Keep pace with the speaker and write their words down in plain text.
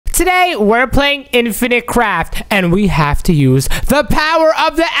today we're playing Infinite Craft, and we have to use the power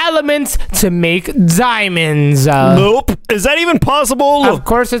of the elements to make diamonds. Nope. Is that even possible? Of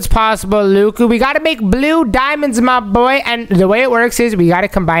course it's possible, Luke. We gotta make blue diamonds, my boy, and the way it works is we gotta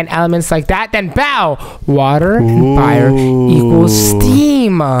combine elements like that, then bow, water and fire equals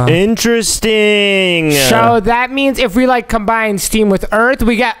steam. Interesting. So that means if we like combine steam with earth,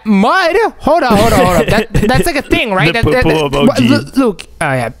 we get mud. Hold up. That's like a thing, right? The poop emoji. Luke.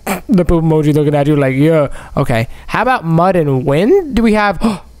 Oh yeah, the poop emoji looking at you like, yeah. Okay. How about mud and wind? Do we have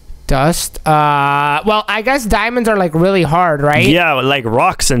dust? Well, I guess diamonds are like really hard, right? Yeah, like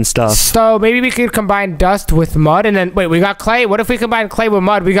rocks and stuff. So maybe we could combine dust with mud, and then wait, we got clay. What if we combine clay with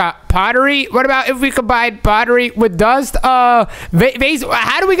mud? We got pottery. What about if we combine pottery with dust? Vase.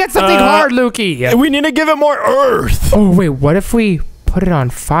 How do we get something hard, Lukey? We need to give it more earth. Oh wait, what if we put it on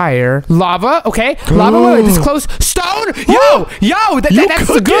fire? Lava, okay. Lava, wait, this close. Stone! Yo,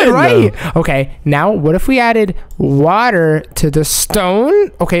 that's good, right? Okay, now what if we added water to the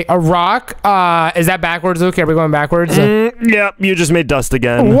stone? Okay, a rock. Is that backwards, Luke? Are we going backwards? Yep, you just made dust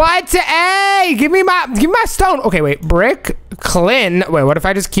again. What? Hey, give me my stone. Okay, wait, brick, Clin. Wait, what if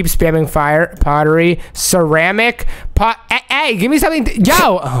I just keep spamming fire, pottery, ceramic, hey, give me something.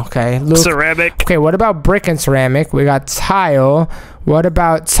 Yo, okay, Luke. Ceramic. Okay, what about brick and ceramic? We got tile. What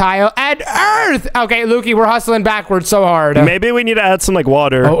about tile and earth? Okay, Lukey, we're hustling backwards so hard. Maybe we need to add some like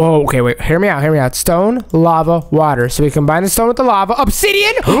water. Oh, okay, wait. Hear me out. Stone, lava, water. So we combine the stone with the lava.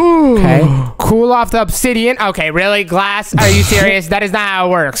 Obsidian. Okay. Cool off the obsidian. Okay, really? Glass? Are you serious? That is not how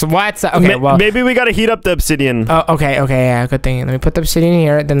it works. What? Okay, well. Maybe we gotta heat up the obsidian. Oh, okay, yeah, good thing. Let me put the obsidian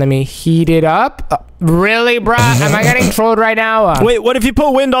here. Then let me heat it up. Really, bruh? Am I getting trolled right now? Wait, what if you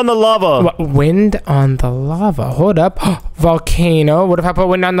put wind on the lava? Wind on the lava. Hold up. Volcano. What if I put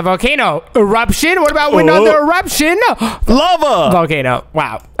wind on the volcano? Eruption. What about wind on the eruption? Lava. Volcano.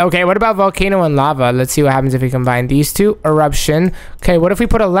 Wow. Okay, what about volcano and lava? Let's see what happens if we combine these two. Eruption. Okay, what if we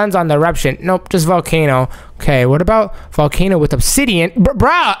put a lens on the eruption? Nope, just volcano. Okay, what about volcano with obsidian?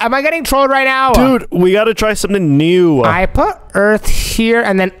 Bruh, am I getting trolled right now? Dude, we gotta try something new. I put earth here,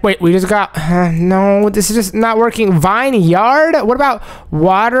 and then, wait, we just got, no, this is just not working. Vineyard? What about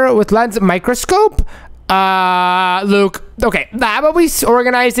water with lens microscope? Luke, okay, how about we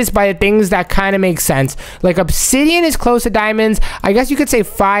organize this by the things that kind of make sense? Like obsidian is close to diamonds. I guess you could say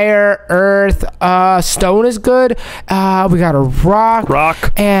fire, earth, stone is good. We got a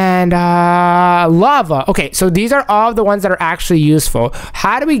rock, and lava. Okay, so these are all the ones that are actually useful.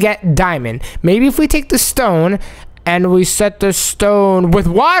 How do we get diamond? Maybe if we take the stone and we set the stone with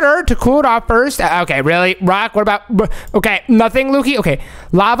water to cool it off first. Okay, really? Rock? What about... Okay, nothing, Lukey? Okay,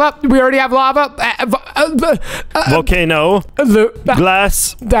 lava? We already have lava. Volcano.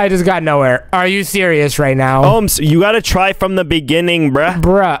 Glass. I just got nowhere. Are you serious right now? So you gotta try from the beginning,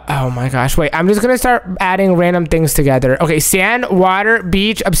 bruh. Oh my gosh. Wait, I'm just gonna start adding random things together. Okay, sand, water,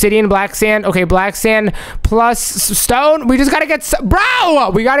 beach, obsidian, black sand. Okay, black sand plus stone. We just gotta get... Bro!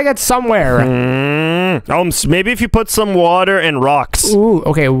 We gotta get somewhere. Maybe if you put some water and rocks. Ooh,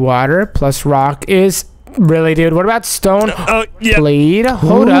 okay, water plus rock is really, dude. What about stone? Yeah. Blade.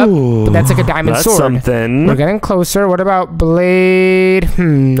 Hold up. That's like a diamond sword. Something. We're getting closer. What about blade?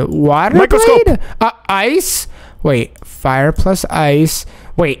 Water microscope. blade? Ice. Wait, fire plus ice.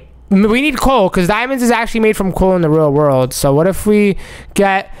 Wait, we need coal because diamonds is actually made from coal in the real world. So what if we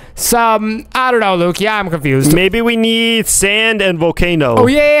get some, I don't know, Luke. Yeah, I'm confused. Maybe we need sand and volcano. Oh,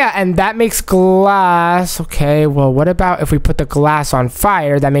 yeah, and that makes glass. Okay, well, what about if we put the glass on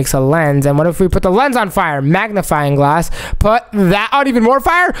fire? That makes a lens. And what if we put the lens on fire? Magnifying glass. Put that on even more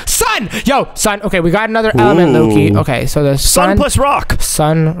fire? Sun! Yo, sun. Okay, we got another element, Loki. Okay, so the sun plus rock.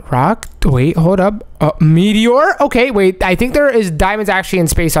 Sun, rock. Wait, hold up. Meteor? Okay, wait. I think there is diamonds actually in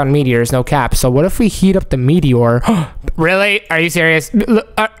space on meteors, no cap. So what if we heat up the meteor? Really? Are you serious?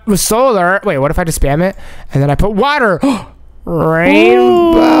 Solar. Wait, what if I just spam it? And then I put water.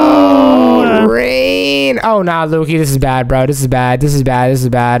 Rainbow. Rain. Oh, nah, Lukey. This is bad, bro. This is bad.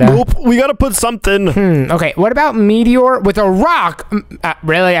 Nope. We gotta put something. Okay, what about meteor with a rock?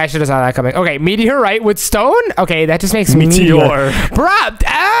 Really? I should have saw that coming. Okay, meteorite with stone? Okay, that just makes meteor.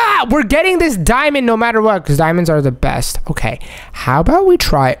 Bruh, we're getting this diamond no matter what, because diamonds are the best. Okay, how about we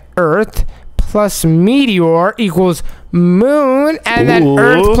try earth plus meteor equals moon, and then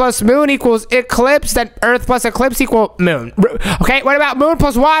earth plus moon equals eclipse, then earth plus eclipse equal moon. Okay, what about moon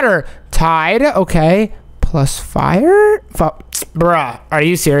plus water? Tide, okay, plus fire? Bruh, are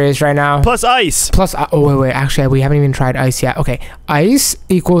you serious right now? Plus ice. Plus, oh, wait, actually, we haven't even tried ice yet. Okay, ice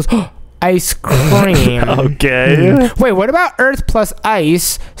equals ice cream. Okay. Wait, what about earth plus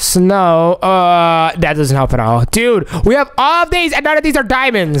ice, snow? That doesn't help at all. Dude, we have all of these and none of these are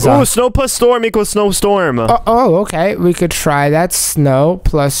diamonds. Oh, snow plus storm equals snowstorm. Oh, okay. We could try that. Snow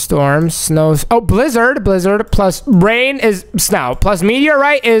plus storm. Snow. Oh, blizzard. Blizzard plus rain is snow. Plus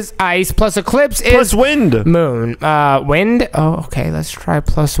meteorite is ice. Plus eclipse is plus wind. Moon. Wind. Oh, okay. Let's try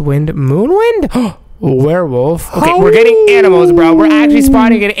plus wind. Moon wind? Werewolf. Okay, we're getting animals, bro. We're actually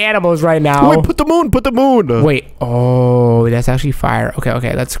spawning in animals right now. Wait, put the moon. Put the moon. Wait. Oh, that's actually fire.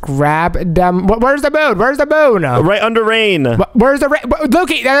 Okay. Let's grab them. Where's the moon? Where's the moon? Right under rain. Where's the rain?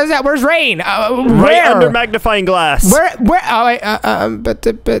 Loki, that is that. Where's rain? Right under magnifying glass. Where? Oh, wait.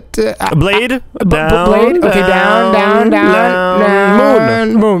 Blade. Down. Blade. Okay, down.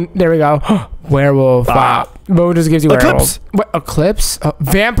 Moon. There we go. Werewolf. Moon just gives you eclipse. Werewolf. What? Eclipse?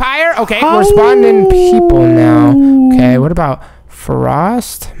 Vampire? Okay, we're spawning people now. Okay, what about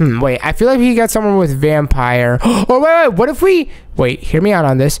frost? Wait, I feel like we got someone with vampire. Oh, wait. What if we... Wait, hear me out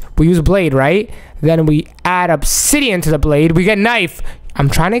on this. We use blade, right? Then we add obsidian to the blade. We get knife. I'm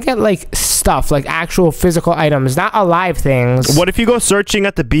trying to get, like, stuff, like actual physical items, not alive things. What if you go searching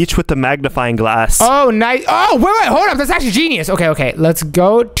at the beach with the magnifying glass? Oh, nice. Oh, wait, hold up. That's actually genius. Okay. Let's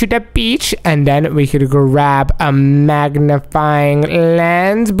go to the beach, and then we could grab a magnifying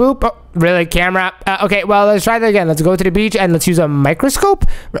lens. Boop. Oh, really, camera? Okay, well, let's try that again. Let's go to the beach, and let's use a microscope.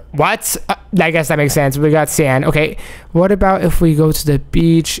 What? I guess that makes sense. We got sand. Okay, what about if we go to the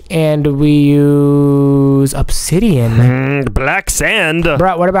beach, and we use obsidian? Black sand.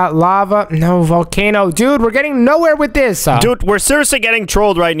 Bro, what about lava? No, volcano. Dude, we're getting nowhere with this. Dude, we're seriously getting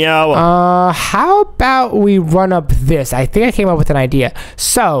trolled right now. How about we run up this? I think I came up with an idea.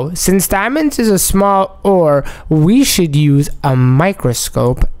 So, since diamonds is a small ore, we should use a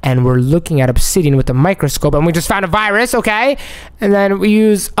microscope, and we're looking at obsidian with a microscope, and we just found a virus, okay? And then we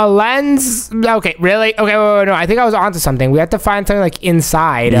use a lens. Okay, really? Okay, wait, no, I think I was onto something. We have to find something like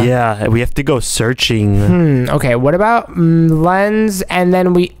inside. Yeah, we have to go searching. Okay, what about lens, and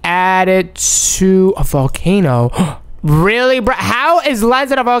then we add it to a volcano? Really, bro? How is lens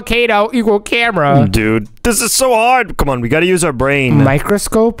and a volcano equal camera? Dude, this is so hard. Come on, we gotta use our brain.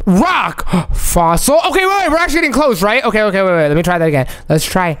 Microscope, rock, fossil. Okay, wait, we're actually getting close, right? Okay, wait. Let me try that again. Let's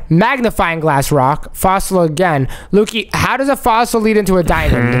try magnifying glass, rock, fossil again. Lukey, how does a fossil lead into a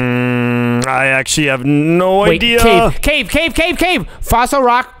diamond? I actually have no idea. Cave. Fossil,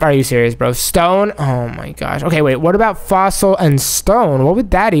 rock. Are you serious, bro? Stone. Oh my gosh. Okay, wait. What about fossil and stone? What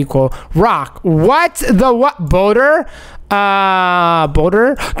would that equal? Rock. What? The what? Boulder.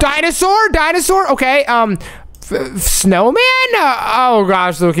 Boulder. Dinosaur. Okay. Snowman? Oh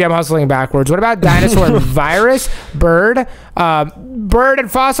gosh, Lukey, I'm hustling backwards. What about dinosaur and virus? Bird? Bird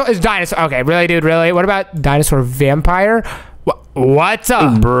and fossil is dinosaur. Okay, really, dude, really? What about dinosaur vampire? What's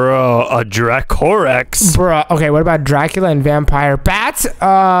up? Bro, a Dracorex. Bro, okay, what about Dracula and vampire? Bats?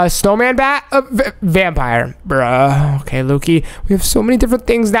 Snowman bat? Vampire. Bro. Okay, Lukey, we have so many different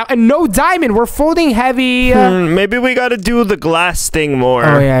things now. And no diamond. We're folding heavy. Maybe we gotta do the glass thing more.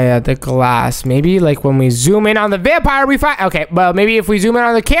 Oh, yeah, the glass. Maybe, like, when we zoom in on the vampire, we find... Okay, well, maybe if we zoom in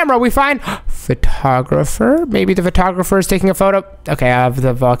on the camera, we find... photographer? Maybe the photographer is taking a photo. Okay, of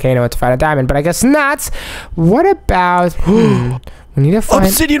the volcano to find a diamond, but I guess not. What about... We need to find...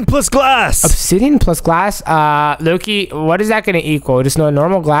 Obsidian plus glass. Obsidian plus glass? Lukey, what is that going to equal? Just no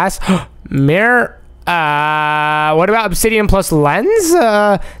normal glass? Mirror? What about obsidian plus lens?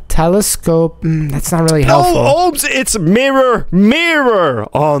 Telescope? That's not really helpful. Oh, it's mirror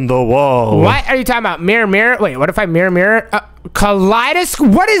on the wall. What are you talking about? Mirror? Wait, what if I mirror? Kaleidoscope?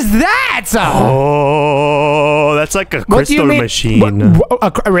 What is that? Oh, that's like a crystal machine.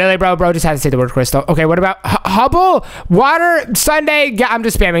 Really, bro? Bro just had to say the word crystal. Okay, what about Hubble? Water? Sunday? Yeah, I'm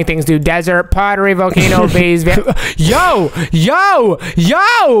just spamming things, dude. Desert, pottery, volcano, base. Yo!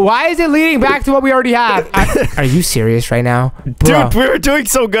 Why is it leading back to what we already have? Are you serious right now? Bro. Dude, we were doing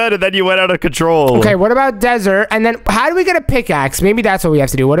so good and then you went out of control. Okay, what about desert? And then how do we get a pickaxe? Maybe that's what we have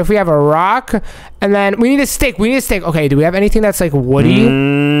to do. What if we have a rock? And then we need a stick. Okay, do we have anything that's like woody?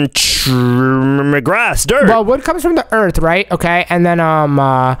 Grass, dirt. Well, wood comes from the earth, right? Okay, and then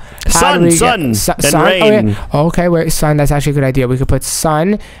sun, and rain. Okay, wait, sun. That's actually a good idea. We could put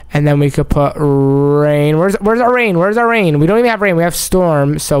sun, and then we could put rain. Where's our rain? We don't even have rain. We have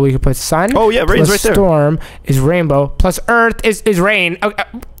storm, so we could put sun. Oh yeah, rain's right there. Storm is rainbow plus earth is rain. Okay,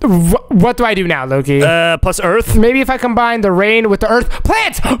 what do I do now, Loki? Plus earth. Maybe if I combine the rain with the earth,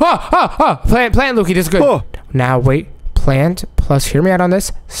 plants. Plant, Loki. This is good. Oh. Now wait. plant plus, hear me out on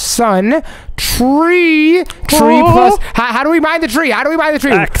this, sun, tree plus, how do we mine the tree?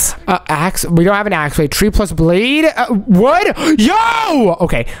 Axe. Axe, we don't have an axe. Wait, tree plus blade, wood, yo!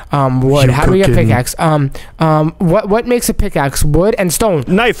 Okay, wood, how do we get pickaxe? What makes a pickaxe? Wood and stone.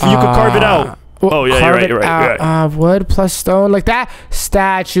 Knife, you could carve it out. Oh, yeah, you're right. Wood plus stone, like that.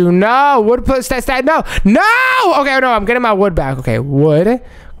 Statue, no. Wood plus statue, no. Okay, no, I'm getting my wood back. Okay, wood.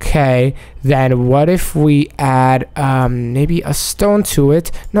 Okay, then what if we add maybe a stone to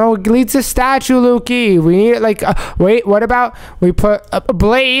it? No, it leads to statue, Lukey. We need it like wait, what about we put a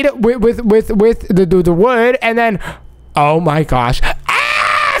blade with the wood, and then oh my gosh,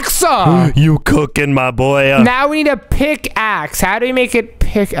 axe! You cooking, my boy. Now we need a pickaxe. How do we make it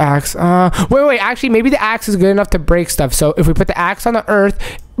pickaxe? Wait, actually maybe the axe is good enough to break stuff. So if we put the axe on the earth,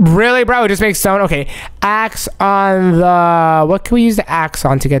 really, bro, it just makes stone. Okay, axe on the, what can we use the axe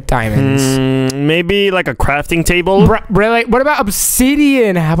on to get diamonds? Maybe like a crafting table. Really? What about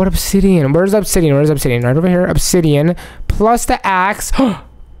obsidian? How about obsidian? Where's obsidian? Right over here. Obsidian plus the axe.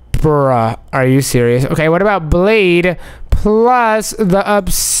 Bruh, are you serious? Okay, what about blade plus the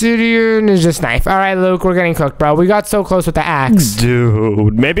obsidian is just knife? All right, Luke, we're getting cooked, bro. We got so close with the axe.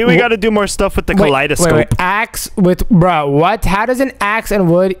 Dude, maybe we got to do more stuff with the kaleidoscope. Wait. Axe with, bro, what? How does an axe and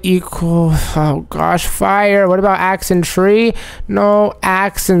wood equal? Oh, gosh, fire. What about axe and tree? No,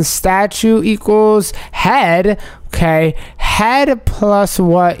 axe and statue equals head. Okay, head plus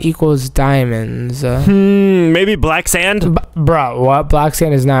what equals diamonds? Maybe black sand? Bro, what? Black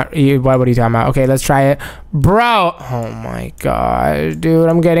sand is not, what are you talking about? Okay, let's try it. Bro, oh my god, dude,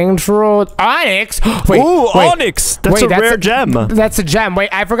 I'm getting trolled. Onyx? Wait, onyx! That's a rare gem. That's a gem. Wait,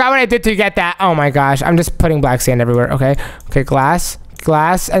 I forgot what I did to get that. Oh my gosh, I'm just putting black sand everywhere. Okay, glass,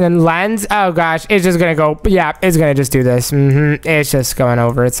 and then lens. Oh gosh, it's just gonna go, yeah, it's gonna just do this. It's just going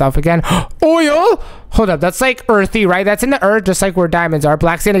over itself again. Oil? Hold up, that's like earthy, right? That's in the earth, just like where diamonds are.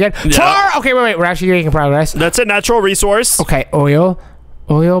 Black sand again. Yeah. Char! Okay, wait, we're actually making progress. That's a natural resource. Okay, oil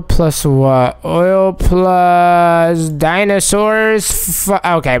plus what? Oil plus dinosaurs.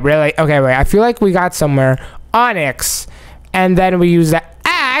 Okay, really? Okay, wait, I feel like we got somewhere. Onyx, and then we use the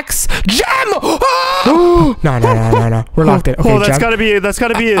axe. Gem! Oh! No. We're locked in. Okay, that's gotta be it.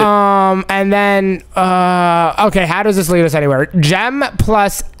 And then, okay, how does this lead us anywhere? Gem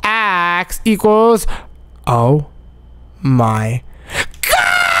plus axe equals, oh my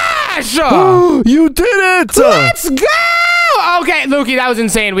gosh! You did it! Let's go! Okay, Lukey, that was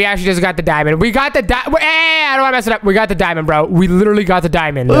insane. We actually just got the diamond. We got the diamond. Hey, I don't want to mess it up. We got the diamond, bro. We literally got the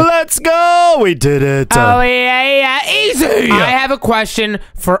diamond. Let's go! We did it. Oh, yeah, easy. I have a question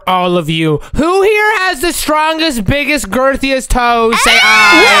for all of you. Who here has the strongest, biggest, girthiest toes? Say,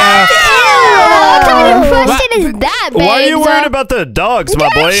 what kind of question is that, babe? Why are you worried about the dogs, my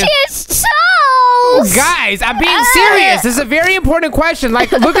boy? Guys, I'm being serious. This is a very important question.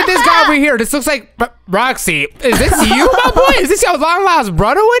 Like, look at this guy over here. This looks like Roxy. Is this you, my boy? Is this your long lost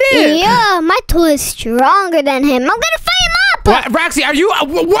brother with it? Yeah, my toe is stronger than him. I'm gonna fight him up. What, Roxy? Are you? Wow,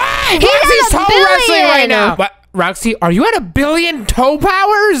 Roxy's toe wrestling right now. What? Roxy, are you at 1 billion toe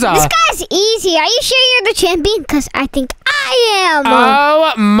powers? This guy's easy. Are you sure you're the champion? Because I think I am.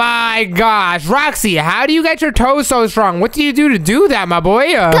 Oh my gosh. Roxy, how do you get your toes so strong? What do you do to do that, my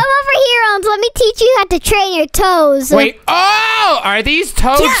boy? Come over here, let me teach you how to train your toes. Wait, are these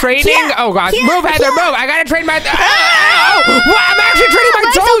toe training? Oh gosh, move, Heather, move. I gotta train my, I'm actually training my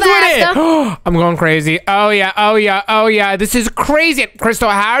toes with it. I'm going crazy. Oh yeah. This is crazy. Crystal,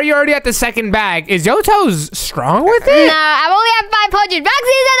 how are you already at the second bag? Is your toes strong with it? No, I've only had 500.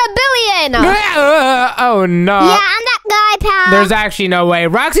 Roxy's at 1 billion. Oh no. Yeah, I'm that guy, pal. There's actually no way.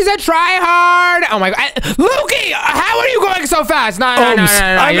 Roxy's a try-hard. Oh my god. Lukey, how are you going so fast? No. I'm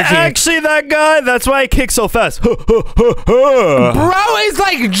actually that guy. That's why I kick so fast. Bro is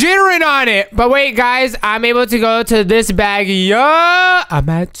like jittering on it. But wait, guys, I'm able to go to this bag. Yeah, I'm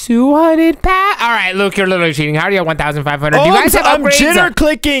at 200 pounds. All right, Luke, you're literally cheating. How do you have 1,500? Do you guys have I'm upgrades? Jitter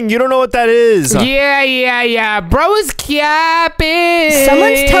clicking. You don't know what that is. Yeah. Bro is capping.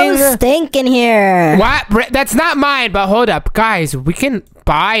 Someone's toes stink in here. What? That's not mine, but hold up. Guys, we can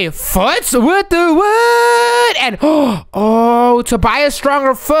buy foots with the wood. And, to buy a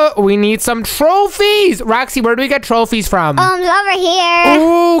stronger foot, we need some trophies. Roxy, where do we get trophies from? Over here.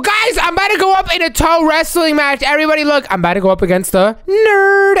 Ooh, guys, I'm about to go up in a toe wrestling match. Everybody look, I'm about to go up against the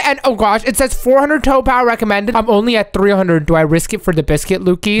nerd. And, oh gosh, it says 400 toe power recommended. I'm only at 300. Do I risk it for the biscuit,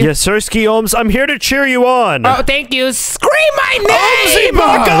 Lukey? Yes, sir, Ski Ohms. I'm here to cheer you on. Oh, thank you. Scream my name! Ready?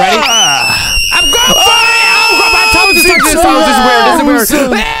 I'm going for it! Oh, my toes is touching his toes. This is weird.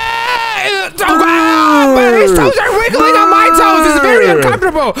 His toes are wiggling on my toes. This is very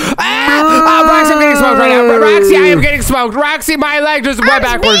uncomfortable. Oh, Roxy, I'm getting smoked right now. Roxy, I am getting smoked. Roxy, my leg just went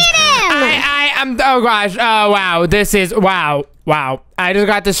backwards. I'm. Oh gosh. Oh wow. This is wow. Wow. I just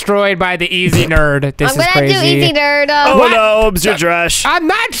got destroyed by the easy nerd. This is crazy. I'm gonna do easy nerd. Oh no, Obs, you're trash. I'm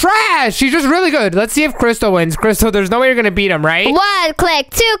not trash. She's just really good. Let's see if Crystal wins. Crystal, there's no way you're gonna beat him, right? 1 click,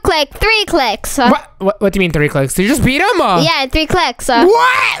 2 click, 3 clicks. What do you mean 3 clicks? Did you just beat him? Yeah, 3 clicks.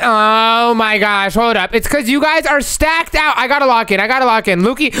 What? Oh my gosh. Hold up. It's because you guys are stacked out. I gotta lock in.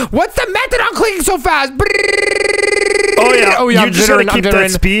 Lukey, what's the method on clicking so fast? Oh yeah. Oh yeah. You just gotta keep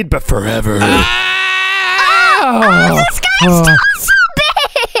that speed, but forever. This guy's so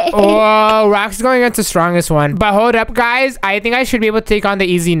big. Oh, Roxy's going against the strongest one. But hold up, guys. I think I should be able to take on the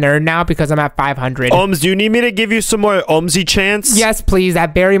easy nerd now because I'm at 500. Ohms, do you need me to give you some more Ohmsy chants? Yes, please.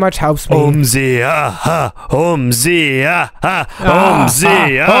 That very much helps me. Ohmsy, ah, Ohmsy, ah,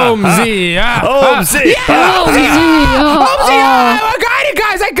 Ohmsy, Ohmsy, Ohmsy, I got it,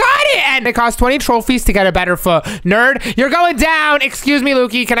 guys. I got it. And it costs 20 trophies to get a better foot. Nerd, you're going down. Excuse me,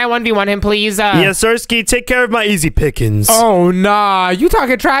 Lukey. Can I 1v1 him, please? Yes, Sirski. Take care of my easy pickings. Oh, nah. You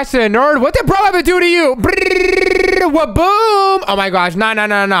talking trash to the nerd? What did bro ever do to you? Boom! Oh my gosh.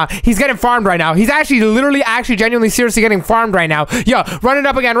 Nah. He's getting farmed right now. He's actually genuinely seriously getting farmed right now. Yo, run it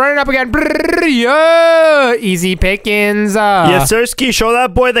up again. Yo, easy pickings. Yes, Sirski. Show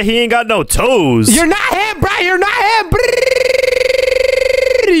that boy that he ain't got no toes. You're not him, bro. You're not him.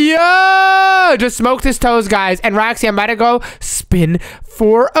 Yo, just smoked his toes, guys. And Roxy, I'm about to go spin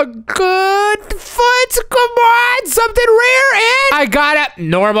for a good foot. Come on, something rare in. I got a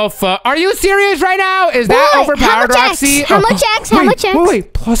normal foot. Are you serious right now? Is that overpowered, Roxy? How much X? How much X?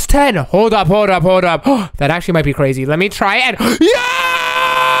 Wait, plus 10. Hold up. That actually might be crazy. Let me try it.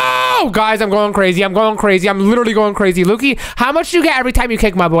 Yo, guys, I'm going crazy. I'm literally going crazy. Lukey, how much do you get every time you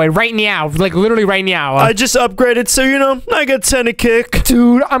kick my boy? Right now, like literally right now. I just upgraded, so you know I get 10 a kick.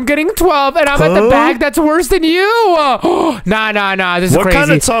 Dude, I'm getting 12, and I'm at the bag that's worse than you. Nah. This is crazy. What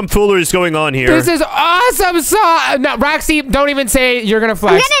kind of tomfoolery is going on here? This is awesome. No, Roxy, don't even say you're gonna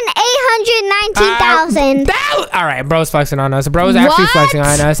flex. I'm getting 819,000. All right, bro's flexing on us. Bro's actually flexing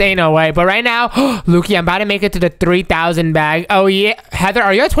on us. Ain't no way. But right now, Lukey, I'm about to make it to the 3,000 bag. Oh yeah, Heather,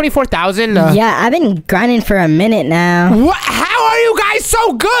 are you at 24,000? Yeah, I've been grinding for a minute now. What? How are you guys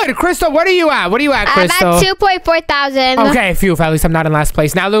so good? Crystal, what are you at? Crystal? I'm at 2.4 thousand. Okay, phew, at least I'm not in last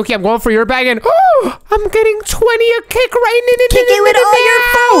place. Now, Lukey, I'm going for your bag, and I'm getting 20 a kick right in it. Kick it with all your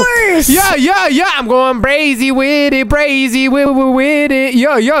force. Yeah. I'm going brazy with it, with it.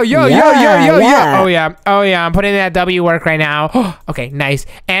 Yo. Oh yeah. I'm putting in that W work right now. Okay, nice.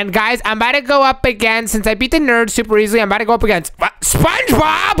 And guys, I'm about to go up again. Since I beat the nerd super easily, I'm about to go up against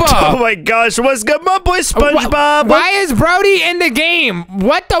SpongeBob. Oh my gosh, what's good, my boy SpongeBob? Why is Brody in the game?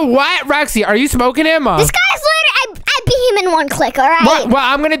 What? Roxy, are you smoking him? This guy's literally, I beat him in 1 click, all right? Well,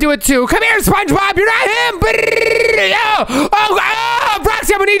 I'm gonna do it too. Come here, SpongeBob. You're not him.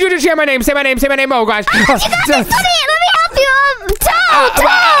 Roxy, I'm gonna need you to share my name. Say my name. Oh gosh. Let me help you.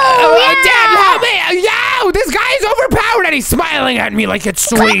 Dad, help me. Yo, this guy is overpowered and he's smiling at me like it's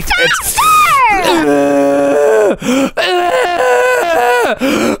sweet.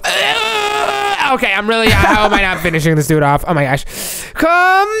 Okay, I'm really. How am I not finishing this dude off? Oh my gosh.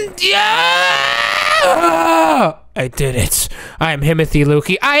 I did it. I am Himothy,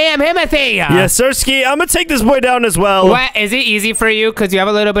 Lukey. I am Himothy. Yes, Sirski. I'm gonna take this boy down as well. What? Is it easy for you? Because you have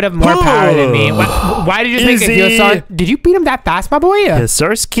a little bit of more power than me. Why did you think it feels so? Did you beat him that fast, my boy? Yes,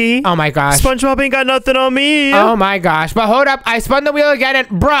 Sirski. Oh my gosh. SpongeBob ain't got nothing on me. Oh my gosh. But hold up. I spun the wheel again, and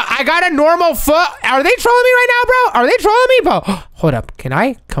bruh, I got a normal foot. Are they trolling me right now, bro? Are they trolling me, bro? Hold up. Can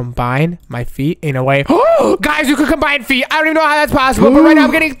I combine my feet in a way? Guys, you can combine feet. I don't even know how that's possible, but right now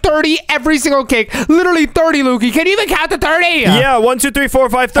I'm getting 30 every single kick. Literally 30, Lukey. Can you even count to 30? Yeah, 1, 2, 3, 4,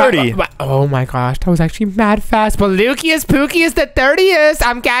 5, 30. Oh my gosh, that was actually mad fast. But Lukey is Pookie is the 30th.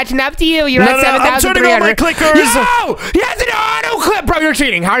 I'm catching up to you. You're at 7,300. I'm turning on my clickers. Yo! He has an auto clip. Bro, you're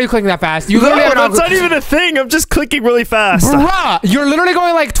cheating. How are you clicking that fast? You literally have an auto that's not even a thing. I'm just clicking really fast. Bruh, you're literally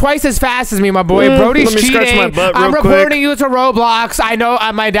going like twice as fast as me, my boy. Brody's cheating. Scratch my butt real I'm quick. reporting you to Roblox. I know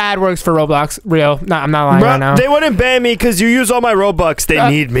my dad works for Roblox. Real. No, I'm not lying right now. They wouldn't ban me because you use all my Robux. They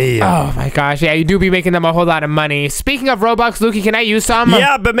need me. Oh my gosh. Yeah, you do be making them a whole lot of money. Speaking of Robux, Lukey, can I use some?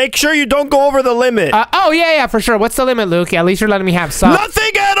 Yeah, but make sure you don't go over the limit. Oh, yeah, for sure. What's the limit, Lukey? At least you're letting me have some.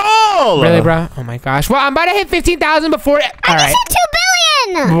 Nothing at all. Really, bro? Oh my gosh. Well, I'm about to hit 15,000 before. All right. 2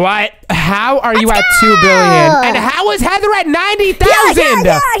 billion. What? How are you at 2 billion? And how is Heather at 90,000?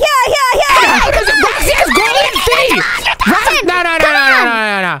 Yeah. Because Roxy has golden feet.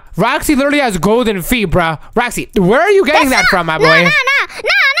 No. Roxy literally has golden feet, bro. Roxy, where are you getting that from, my boy? No.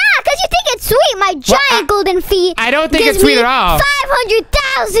 Because you think it's sweet. My giant golden feet. I don't think it's sweet at all.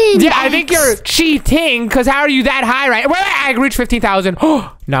 500,000 15,000. Yeah, I think you're cheating, because how are you that high, right? Wait, I reached 15,000.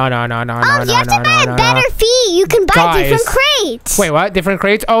 No. You have to buy a better fee. You can buy different crates. Wait, what? Different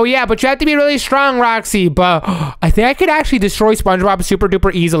crates? Oh, yeah, but you have to be really strong, Roxy. But I think I could actually destroy SpongeBob super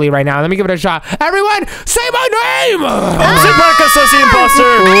duper easily right now. Let me give it a shot. Everyone, say my name! Imposter!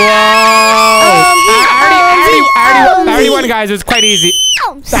 I already won, guys. It was quite easy.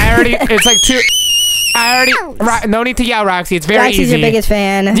 It's like two. No need to yell, Roxy. It's very Roxy's easy. your biggest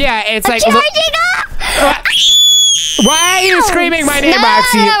fan. Yeah, it's like. Charging up. Why are you screaming my name,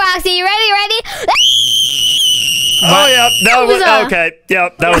 Roxy? No, Roxy, you ready? Oh, yeah. That was okay.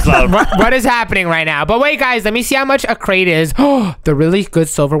 Yep, that was loud. What is happening right now? But wait, guys, let me see how much a crate is. The really good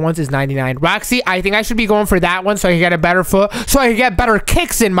silver ones is 99. Roxy, I think I should be going for that one so I can get a better foot, so I can get better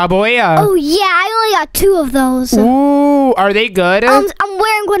kicks in, my boy. Oh, yeah, I only got 2 of those. Ooh, are they good? I'm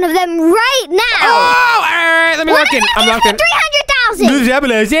wearing one of them right now. Oh, all right, let me look in. I'm looking. 300,000.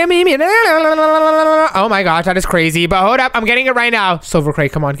 Oh my gosh, that is crazy. But hold up, I'm getting it right now. Silver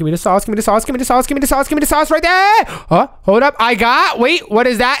crate, come on, give me the sauce, give me the sauce, give me the sauce, give me the sauce, give me the sauce right there. Hold up, wait, what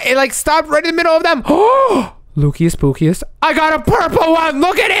is that? It like stopped right in the middle of them. Oh, Luckiest, spookiest. I got a purple one.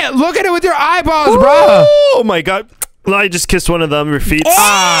 Look at it with your eyeballs, bro. Oh my god. I just kissed one of them, your feet.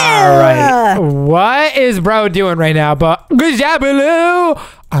 All right. What is bro doing right now? But good job, Baloo.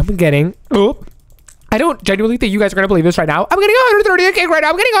 I'm getting. I don't genuinely think you guys are going to believe this right now. I'm getting 130 a cake right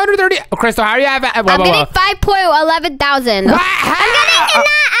now. I'm getting 130. Oh, Crystal, how are you at? I'm getting 5.11 thousand.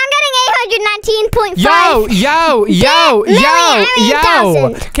 I'm getting 819.5. Yo.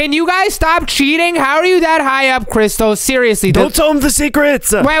 Can you guys stop cheating? How are you that high up, Crystal? Seriously. Don't tell them the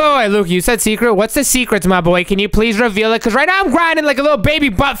secrets. Wait, Luke, you said secret? What's the secrets, my boy? Can you please reveal it? Because right now I'm grinding like a little baby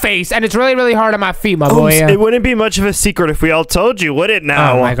butt face, and it's really, really hard on my feet, my boy. It wouldn't be much of a secret if we all told you, would it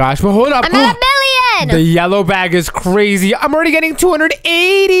now? Oh my gosh, but hold up. I'm at 1 million. The yellow bag is crazy. I'm already getting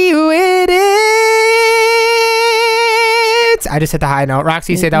 280 with it. I just hit the high note.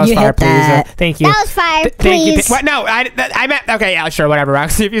 Roxy, say that was fire, please. Thank you. That was fire, Thank you. please. What? No, I meant, okay, yeah, sure, whatever,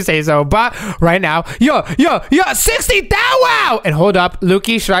 Roxy, if you say so. But right now, 60,000. Wow. And hold up,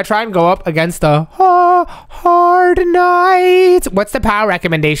 Lukey, should I try and go up against the hard knights? What's the power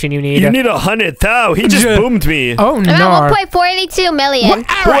recommendation you need? You need 100,000. He just boomed me. Oh, no. I'm at 1.482 million. All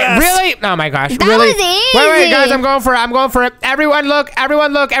right, really? Oh my gosh, That really? was easy. Wait, guys, I'm going for it. Everyone look.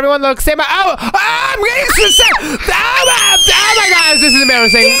 Say my. I'm getting success. Oh my gosh, this is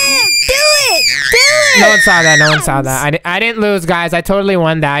embarrassing. Do it. No one saw that. I didn't lose, guys. I totally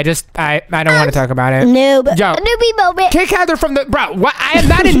won that. I don't want to talk about it. Noob. Yo, Newbie moment. kick Heather from the bro. What? I am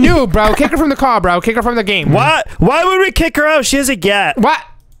not a noob, bro. Kick her from the call, bro. Kick her from the game. What? Why would we kick her out? She has a get. What?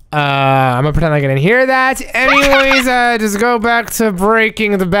 I'm gonna pretend I didn't hear that. Anyways, just go back to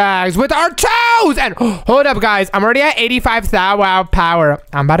breaking the bags with our toes. And hold up, guys. I'm already at 85,000 power.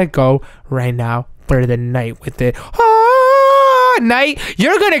 I'm about to go right now for the night with it. Night,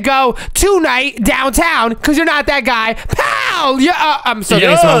 you're gonna go tonight downtown because you're not that guy, pal. Yeah, I'm so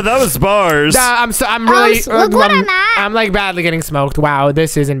getting smoked. That was bars. I'm really. Look what I'm at. I'm like badly getting smoked. Wow,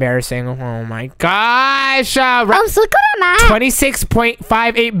 this is embarrassing. Oh my gosh. Look what I'm at.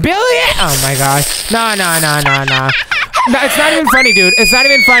 26.58 billion. Oh my gosh. No. No, it's not even funny, dude. It's not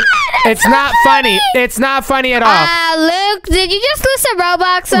even fun. It's not funny. It's not funny at all. Luke, did you just lose some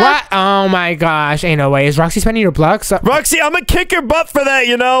Robux? What? Oh my gosh. Ain't no way. Is Roxy spending your bucks? Roxy, I'm gonna kick your butt for that,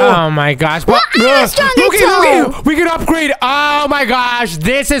 you know? Oh my gosh. Well, I'm a stronger toe. We can upgrade. Oh my gosh.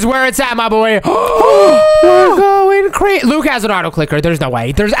 This is where it's at, my boy. We're going crazy. Luke has an auto clicker. There's no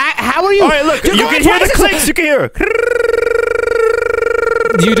way. How are you? All right, look. You can hear the clicks. You can hear.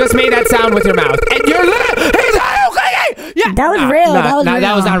 You just made that sound with your mouth. And you're he's auto clicking. Yeah. That was real.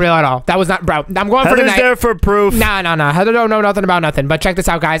 That was not real at all. That was not, bro. I'm going for the Heather's night. there for proof. No. Heather don't know nothing about nothing. But check this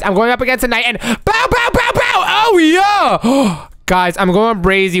out, guys. I'm going up against the night and bow. Oh yeah. Guys, I'm going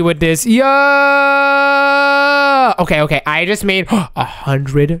brazy with this. Yeah. Okay. I just made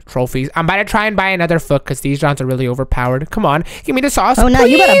 100 trophies. I'm about to try and buy another foot because these Johns are really overpowered. Come on, give me the sauce. Oh, now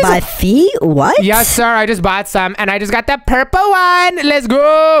you please. gotta buy feet? What? Yes, sir. I just bought some and I just got that purple one. Let's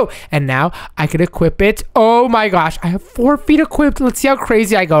go. And now I can equip it. Oh my gosh. I have 4 feet equipped. Let's see how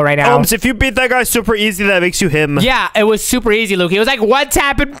crazy I go right now. If you beat that guy super easy, that makes you him. Yeah, it was super easy, Luke. It was like, what's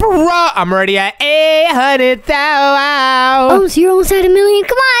happened, bro? I'm already at 800,000. You're almost at 1 million.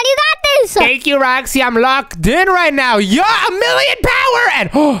 Come on, you got this. Thank you, Roxy. I'm locked in right now. Yeah, 1 million power.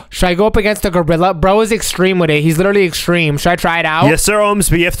 And should I go up against the gorilla? Bro is extreme with it. He's literally extreme. Should I try it out? Yes, sir,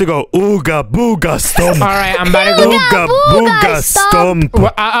 but you have to go ooga booga stomp. All right, I'm about to go. Ooga booga stomp.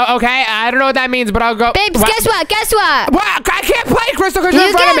 Okay, I don't know what that means, but I'll go. Babes, guess what? What? I can't play, Crystal, because you're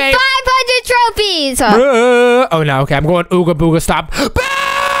in front of me. You get 500 trophies. Oh, no. Okay, I'm going ooga booga stomp. Boom!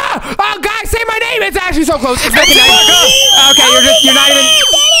 Oh, guys, say my name. It's actually so close. It's making Okay,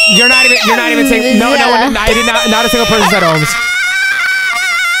 you're not even saying. No, I did not a single person said Ohms.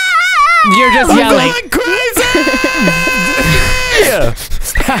 You're just yelling. I'm going crazy.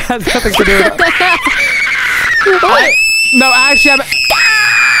 Has nothing to do with it. No, actually,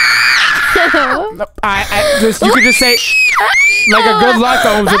 you could just say like a good luck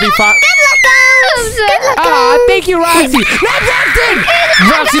Ohms would be fine. Thank you, Roxy. Let's act in.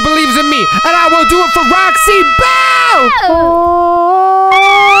 Roxy believes in me, and I will do it for Roxy.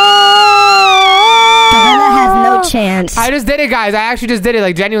 Gorilla has no chance. I just did it, guys. I actually just did it.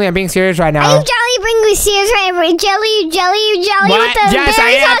 Like, genuinely, I'm being serious right now. Are you jelly? Bring me serious right now. Jelly What? with the Yes, I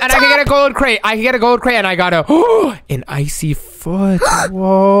berries am, on and I can top. get a gold crate. And I got an icy foot.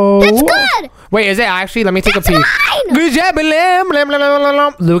 Whoa. That's good. Wait, is it actually? Let me take a peek. Mine. Good job,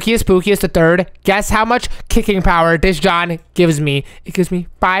 Lucius Spookius the third. Guess how much kicking power this John gives me? It gives me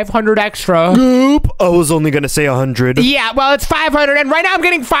 500 extra. Oop. I was only gonna say 100. Yeah, well, it's 500, and right now I'm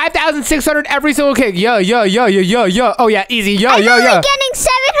getting 5,600 every single kick. Yo. Oh yeah, easy. Yo. I'm only getting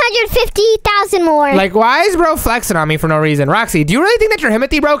 750,000 more. Like, why is bro flexing on me for no reason? Roxy, do you really think that you're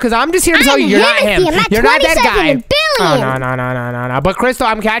Himothy, bro? Because I'm just here to tell you you're not him. I'm at You're not that guy. 27 billion. Oh, no. But Crystal,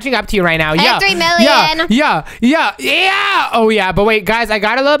 I'm catching up to you right now. Yeah. 3 million. Yeah. Oh, yeah. But wait, guys, I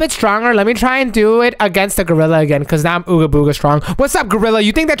got a little bit stronger. Let me try and do it against the gorilla again, because now I'm ooga booga strong. What's up, gorilla?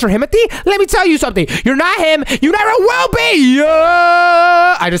 You think that you're Himothy? Let me tell you something. You're not him. You never will be.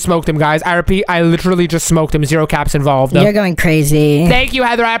 Yeah. I just smoked him, guys. I repeat, I literally just smoked him. Zero caps involved. You're going crazy. Thank you,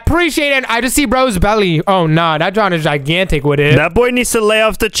 Heather. I appreciate it. I just see bro's belly. Oh, no. That John is gigantic with it. That boy needs to lay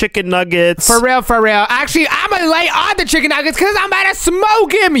off the chicken nuggets. For real. Actually, I'm going to lay on the chicken nuggets because I'm about to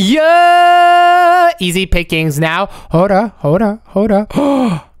smoke him. Yeah. Easy pickings now. Hold up.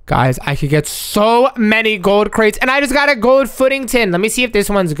 Guys, I could get so many gold crates, and I just got a gold footing tin. Let me see if this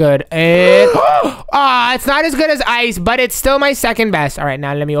one's good. It's not as good as ice, but it's still my second best. All right,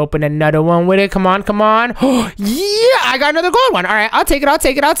 now let me open another one with it. Come on. Yeah, I got another gold one. All right, I'll take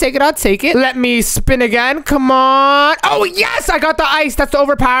it. Let me spin again. Come on. Oh, yes, I got the ice. That's the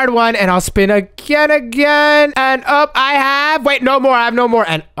overpowered one, and I'll spin again. And up I have. Wait, no more. I have no more.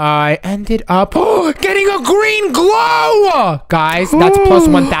 And I ended up getting a green glow. Guys, that's plus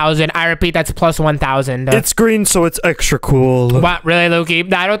 1,000. I repeat, that's plus 1,000. It's green, so it's extra cool. What? Really,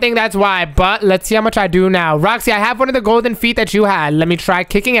 Lukey? I don't think that's why, but let's see how much I do now. Roxy, I have one of the golden feet that you had. Let me try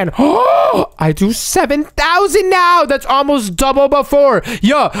kicking, and I do 7,000 now. That's almost double before.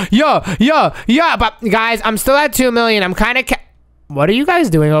 Yeah. But guys, I'm still at 2 million. I'm kind of... What are you guys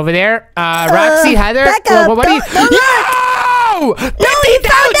doing over there? Roxy, Heather? Back up. What are you... Don't Yo!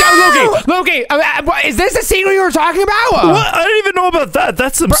 50,000! Loki, is this the secret you were talking about? What? I didn't even know about that.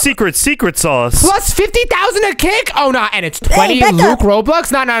 That's some secret sauce. Plus 50,000 a kick? Oh, no, and it's 20 Luke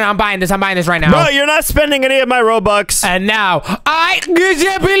Robux? No, I'm buying this. I'm buying this right now. Bro, you're not spending any of my Robux. And now, guys,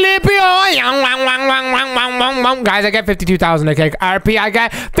 I get 52,000 a kick. RP, I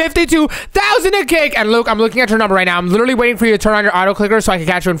get 52,000 a kick. And Luke, I'm looking at your number right now. I'm literally waiting for you to turn on your auto clicker so I can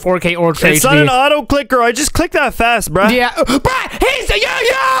catch you in 4K Ultra HD. It's not an auto clicker. I just clicked that fast, bro. Yeah, but he's the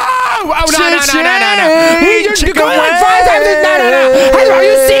Oh, no. He's going like 5 times. No. Are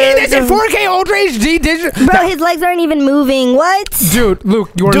you seeing this in 4K Ultra HD digital? Bro, his legs aren't even moving. What? Dude,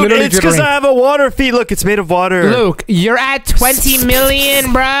 Luke, you're literally it's because I have a water feet. Look, it's made of water. Luke, you're at 20 million,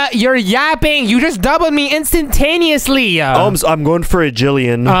 bruh. You're yapping. You just doubled me instantaneously. I'm going for a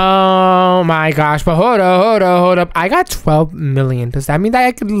jillion. Oh my gosh, but hold up. I got 12 million. Does that mean that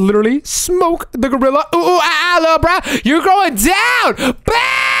I could literally smoke the gorilla? Little bruh. You're going down.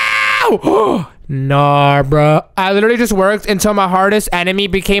 Bow! Nah, bro. I literally just worked until my hardest enemy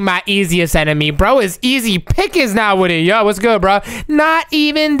became my easiest enemy. Bro is easy pickings now with it. Yo, what's good, bro? Not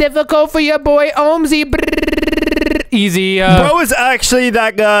even difficult for your boy Ohmsy. Easy. Bro is actually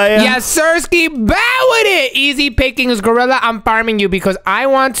that guy. Yes, Sirski. Bow with it. Easy pickings, gorilla. I'm farming you because I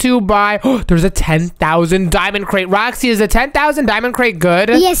want to buy. There's a 10,000 diamond crate. Roxy, is a 10,000 diamond crate good?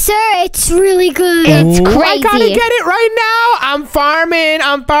 Yes, sir. It's really good. It's crazy. I gotta get it right now. I'm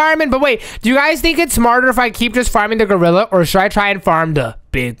farming. But wait, do you guys think it's smarter if I keep just farming the gorilla, or should I try and farm the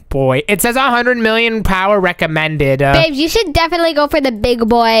big boy? It says 100 million power recommended. Babes, you should definitely go for the big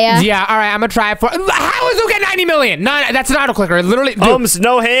boy. Yeah, all right, I'm gonna try it for... How is Luke at 90 million? No, that's an auto clicker. Literally...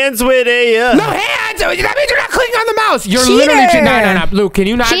 No hands with it. No hands! That means you're not clicking on the mouse. You're Cheater. literally... No. Luke, can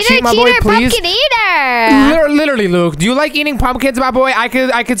you not cheat, my boy, please? Pumpkin eater. Literally, Luke. Do you like eating pumpkins, my boy? I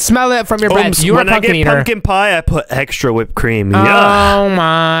could smell it from your breath. You're a pumpkin eater. When I get pumpkin pie, I put extra whipped cream. Oh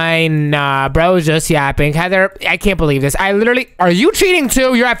my... Nah, bro, just yapping. Heather, I can't believe this. I literally... Are you cheating too?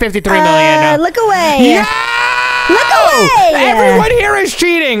 You're at 53 million. Look away. Yeah! Look away! Everyone here is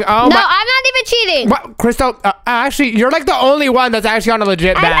cheating. Oh No, my. I'm not even cheating. What, Crystal? Actually, you're like the only one that's actually on a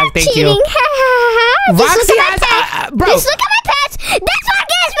legit I'm bag. not Thank cheating. you. Just Roxy look at my has, pets. bro. Just look at my pets. That's what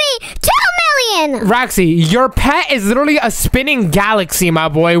gives me 2 million. Roxy, your pet is literally a spinning galaxy, my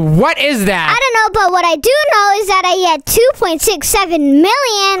boy. What is I that? don't know, but what I do know is that I get 2.67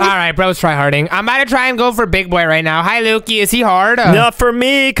 million. All right, bro's try harding. I'm about to try and go for big boy right now. Hi, Lukey. Is he hard? Not for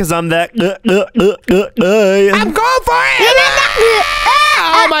me, because I'm that. I'm going for it.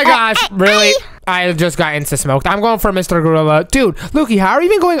 Oh my gosh, really? I just got insta-smoked. I'm going for Mr. Gorilla. Dude, Lukey, how are you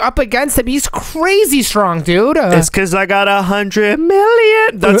even going up against him? He's crazy strong, dude. It's because I got 100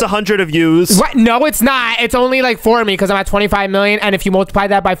 million. That's 100 of yous. What? No, it's not. It's only like 4 of me because I'm at 25 million. And if you multiply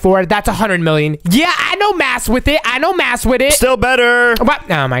that by 4, that's 100 million. Yeah, I know math with it. I know math with it. Still better. What?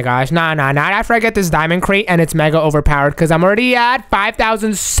 Oh my gosh. Nah. Not after I get this diamond crate and it's mega overpowered because I'm already at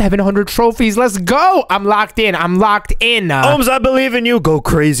 5,700 trophies. Let's go. I'm locked in. Holmes, I believe in you. Go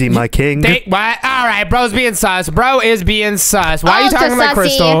crazy, my king. What? All right, bro's being sus. Bro is being sus. Why are you Oh, talking about sussy.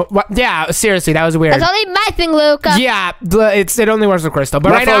 Crystal? What? Yeah, seriously, that was weird. That's only my thing, Luke. Yeah, it only works with Crystal. But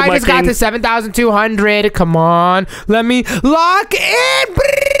My right now, fault, I my just got king. to 7,200. Come on. Let me lock in.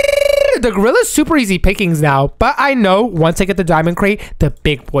 The Gorilla's super easy pickings now. But I know once I get the diamond crate, the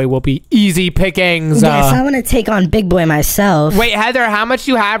big boy will be easy pickings. Yes, I want to take on Big Boy myself. Wait, Heather, how much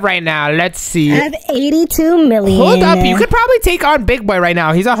you have right now? Let's see. I have 82 million. Hold up, you could probably take on Big Boy right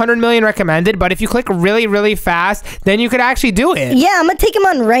now. He's 100 million recommended, but if you click really, really fast, then you could actually do it. Yeah, I'm going to take him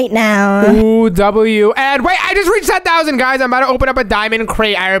on right now. Ooh, W. And wait, I just reached 10,000, guys. I'm about to open up a diamond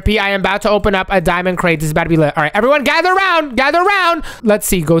crate. I repeat, I am about to open up a diamond crate. This is about to be lit. All right, everyone gather around. Gather around. Let's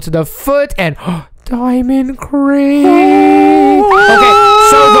see. Go to the foot and diamond crate. Okay,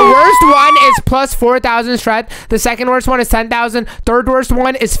 so the worst one is plus 4,000 strength. The second worst one is 10,000. Third worst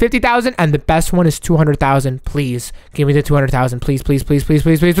one is 50,000. And the best one is 200,000. Please, give me the 200,000. Please, please, please, please,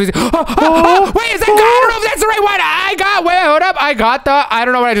 please, please, please. Wait, is that? I don't know if that's the right one. Wait, hold up. I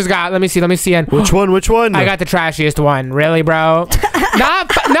don't know what I just got. Let me see. And Which one? I got the trashiest one. Really, bro?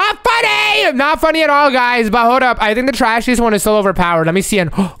 Not funny. Not funny at all, guys. But hold up. I think the trashiest one is still overpowered. Let me see.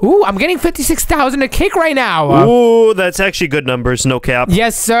 And ooh, I'm getting 56,000 a kick right now. Ooh, that's actually good numbers. No cap.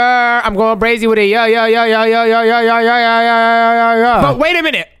 Yes, sir. I'm going crazy with it. Yeah. But wait a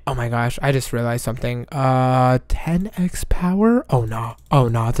minute. Oh my gosh, I just realized something. 10x power? Oh no,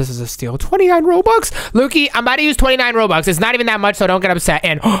 this is a steal. 29 Robux? Lukey, I'm about to use 29 Robux. It's not even that much, so don't get upset.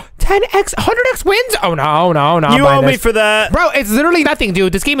 And 10x, 100x wins? Oh no. You owe me for that. Bro, it's literally nothing,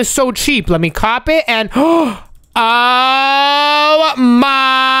 dude. This game is so cheap. Let me cop it and... Oh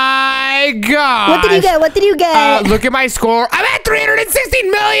my god! What did you get? Look at my score. I'm at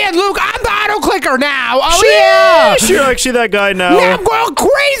 316 million, Luke. I'm the auto clicker now. Oh yeah! You're actually that guy now. Now I'm going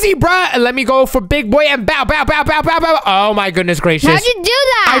crazy, bruh. Let me go for big boy and bow. Oh my goodness gracious! How'd you do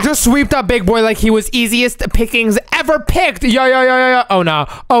that? I just sweeped up big boy like he was easiest pickings ever picked. Yo. Oh no,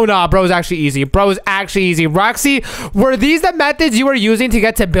 bro's actually easy. Roxy, were these the methods you were using to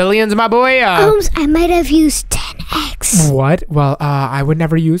get to billions, my boy? I might have used 10x. What? Well, I would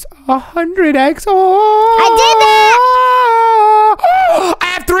never use 100x. Oh, I did that. I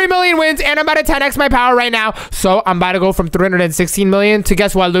have 3 million wins, and I'm about to 10x my power right now. So I'm about to go from 316 million to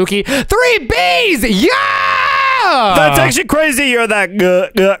guess what, Lukey? 3 Bs. Yeah. That's actually crazy. You're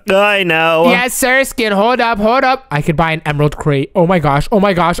that guy now. Yes, sir. Skin. Hold up. I could buy an emerald crate. Oh my gosh. What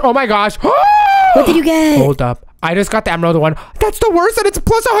did you get? Hold up. I just got the emerald one. That's the worst, and it's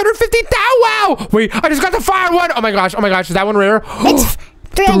plus 150,000. Wow. Wait, I just got the fire one. Oh my gosh. Is that one rare? It's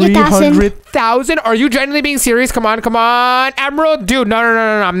 300,000. 300,000? Are you genuinely being serious? Come on. Emerald? Dude, no.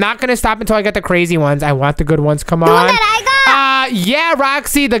 I'm not going to stop until I get the crazy ones. I want the good ones. Come on. The one that I got. Yeah,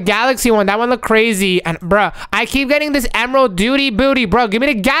 Roxy, the galaxy one. That one looked crazy. And, bruh, I keep getting this emerald duty booty. Bro, give me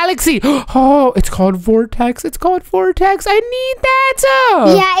the galaxy. Oh, it's called Vortex. I need that.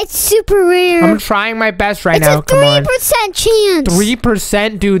 Yeah, it's super rare. I'm trying my best right now. It's a 3% chance.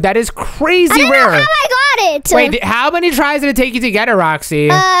 3%, dude. That is crazy I don't rare. know how I got it. Wait, how many tries did it take you to get it, Roxy?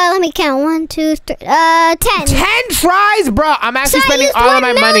 Let me count. 1, 2, 3. 10. 10 tries, bro. I'm actually So I spending used all of 1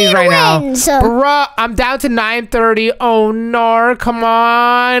 my money right million wins. now. Bro, I'm down to 930. Oh, no. Come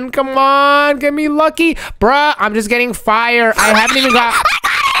on. Get me lucky. Bro, I'm just getting fire. I haven't even got...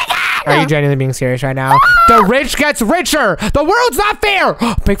 Are you genuinely being serious right now? The rich gets richer. The world's not fair.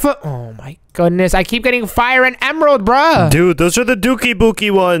 Bigfoot. Oh, my goodness. I keep getting fire and emerald, bruh. Dude, those are the dookie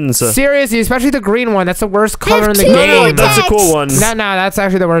bookie ones. Seriously, especially the green one. That's the worst color in the two game. That's a cool one. No, that's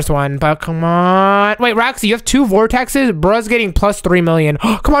actually the worst one. But come on. Wait, Roxy, you have 2 vortexes? Bruh's getting plus 3 million.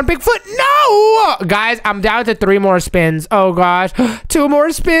 Come on, Bigfoot. No! Guys, I'm down to 3 more spins. Oh, gosh. 2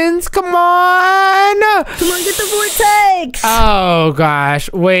 more spins. Come on. Come on, get the vortex. Oh,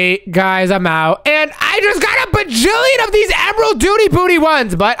 gosh. Wait, guys, I'm out. And I just got a bajillion of these emerald duty booty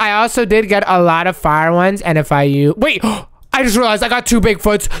ones. But I also did get a lot of fire ones. And if I use... Wait... I just realized I got 2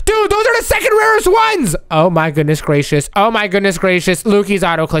 Bigfoots. Dude, those are the second rarest ones. Oh my goodness gracious. Oh my goodness gracious. Lukey's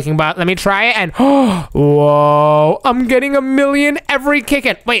auto-clicking, but let me try it and... Whoa. I'm getting 1 million every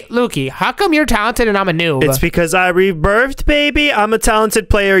kick-in. Wait, Lukey, how come you're talented and I'm a noob? It's because I rebirthed, baby. I'm a talented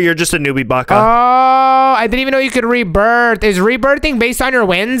player. You're just a newbie, Baka. Oh, I didn't even know you could rebirth. Is rebirthing based on your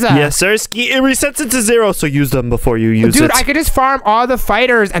wins? Yes, sir. It resets it to 0, so use them before you use it. Dude, I could just farm all the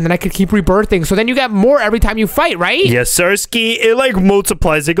fighters and then I could keep rebirthing. So then you get more every time you fight, right? Yes, sir. It like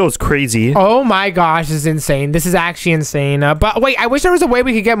multiplies. It goes crazy. Oh my gosh, this is insane. This is actually insane. But wait, I wish there was a way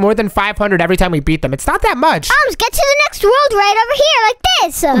we could get more than 500 every time we beat them. It's not that much. Get to the next world right over here, like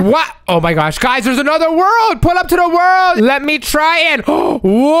this. What? Oh my gosh, guys, there's another world. Pull up to the world. Let me try and... Whoa!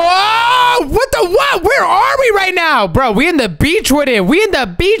 What the what? Where are we right now? Bro, we in the Beechwood Inn. We in the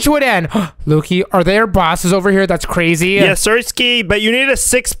Beechwood Inn. Lukey, are there bosses over here? That's crazy. Yes, Sirski, but you need a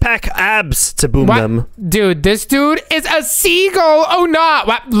 6-pack abs to boom them. Dude, this dude is a seagull. Oh, no.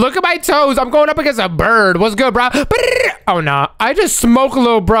 What? Look at my toes. I'm going up against a bird. What's good, bro? Oh, no. I just smoke a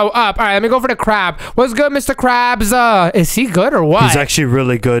little bro up. All right, let me go for the crab. What's good, Mr. Krabs? Is he good or what? He's actually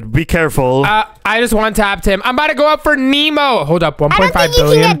really good. Be careful. I just one-tapped him. I'm about to go up for Nemo. Hold up, 1.5 billion. I don't think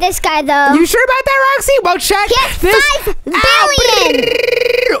you can get this guy, though. You sure about that, Roxy? Well, check this. 5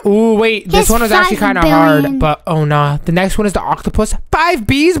 billion. Ooh, wait. This one was actually kind of hard. But, oh, no. The next one is the octopus. 5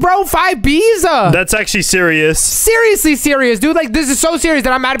 Bs, bro. 5 Bs. That's actually serious. Seriously serious, dude. Like, this is so serious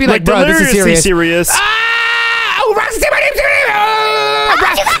that I'm about to be like, bro, this is serious. Oh, Roxy, say my name. Say my name. You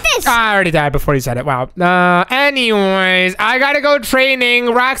got this. I already died before you said it. Wow. Anyways, I gotta go training.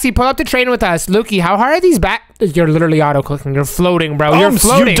 Roxy, pull up to train with us. Lukey, how hard are these back? You're literally auto-clicking. You're floating, bro. You're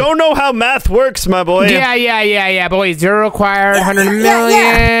floating. You don't know how math works, my boy. Yeah. But wait, 0 required, 100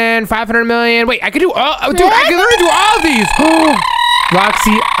 million, 500 million. Wait, I could do all... Dude, I can literally do all of these.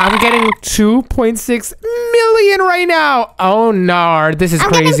 Roxy, I'm getting 2.6 million right now. Oh, no. This is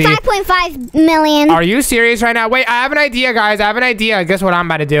crazy. I'm getting 5.5 million. Are you serious right now? Wait, I have an idea, guys. I have an idea. Guess what I'm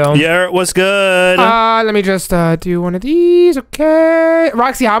about to do? Yeah, what's good? Let me just do one of these. Okay.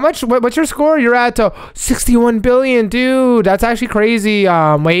 Roxy, how much? What's your score? You're at 61 billion, dude. That's actually crazy.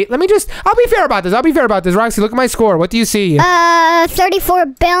 Wait, let me just... I'll be fair about this. Roxy, look at my score. What do you see? 34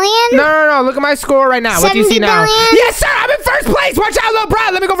 billion? No. Look at my score right now. What do you see now? Billion? Yes, sir. I'm in first place. Watch out, little bro.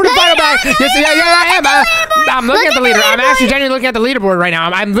 Let me go for the final bag. Yes, I am. I'm looking at the leader. I'm actually genuinely looking at the leaderboard right now.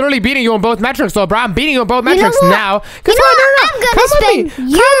 I'm literally beating you on both metrics, little bro. I'm beating you on both metrics now. I'm gonna spend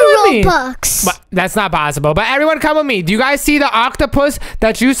Robux. But that's not possible. But everyone, come with me. Do you guys see the octopus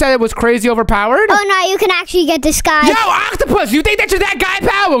that you said was crazy overpowered? Oh no, you can actually get this guy. Yo, octopus! You think that you're that guy,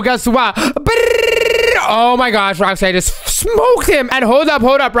 pal? Well, guess what? Oh my gosh, Roxy, I just smoked him. And hold up,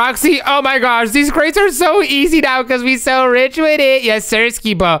 Roxy. Oh my gosh, these crates are so easy now because we so rich with it. Yes, sir,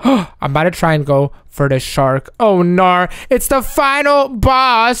 Skiba. I'm about to try and go for the shark. Oh no, it's the final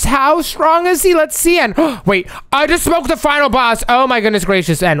boss. How strong is he? Let's see. And wait, I just smoked the final boss. Oh my goodness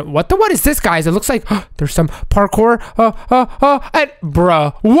gracious. And what is this, guys? It looks like there's some parkour. And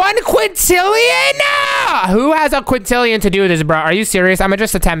bruh, 1 quintillion? Who has a quintillion to do this, bruh? Are you serious? I'ma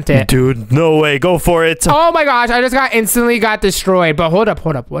just attempt it. Dude, no way. Go for it. Oh my gosh, I just instantly got destroyed. But hold up.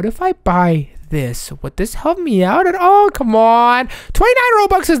 What if I buy this? Would this help me out at all? Come on. 29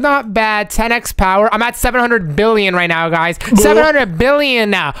 Robux is not bad. 10x power. I'm at 700 billion right now, guys. 700 billion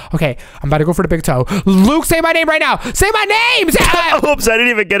now. Okay, I'm about to go for the big toe. Luke, say my name right now. Say my name. Oops, I didn't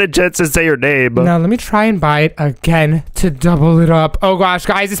even get a chance to say your name. Now, let me try and buy it again to double it up. Oh gosh,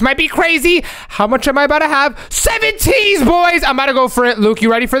 guys, this might be crazy. How much am I about to have? 17s, boys. I'm about to go for it. Luke,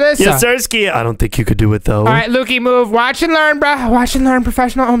 you ready for this? Yes, Sirski. I don't think you could do it, though. All right, Lukey, move. Watch and learn, bro. Watch and learn.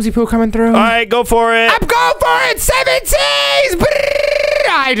 Professional Omzy Poo coming through. All right, go for it. I'm going for it. 17s.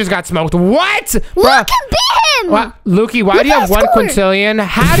 I just got smoked. What? Look at him. What? Lukey, why do you have 1 quintillion?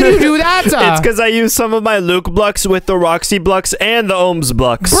 How did you do that? It's because I used some of my Luke blocks with the Roxy blocks and the Ohms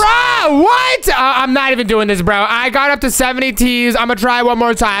blocks. Bro, what? I'm not even doing this, bro. I got up to 70 T's. I'm going to try one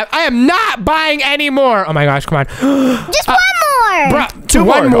more time. I am not buying any more. Oh, my gosh. Come on. Just one more. more. Bro, Two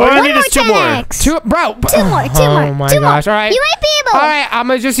one more. more. All I One need more is two more. tax. Two, bro. Two more. Oh my gosh. All right. You might be able. All right, I'm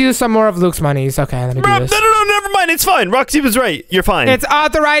gonna just use some more of Luke's monies. Okay, let me Bro, do this. no, never mind. It's fine. Roxy was right. You're fine. It's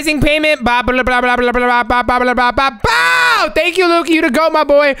authorizing payment. Blah, blah, blah, blah, blah, blah, blah, blah, blah, blah, blah. Thank you, Luke. You to go, my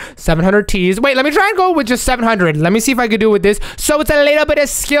boy. 700 T's. Wait, let me try and go with just 700. Let me see if I can do it with this. So it's a little bit of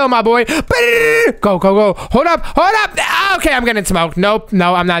skill, my boy. Go, go, go. Hold up. Okay, I'm getting smoked. Nope.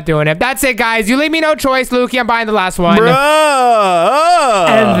 No, I'm not doing it. That's it, guys. You leave me no choice, Lukey. I'm buying the last one. Bruh.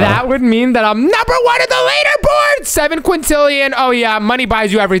 And that would mean that I'm number one of the leaderboard. 7 quintillion. Oh, yeah. Money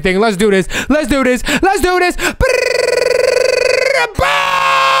buys you everything. Let's do this. Let's do this. Let's do this. Boom!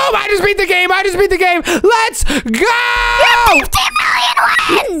 I just beat the game. I just beat the game. Let's go! 50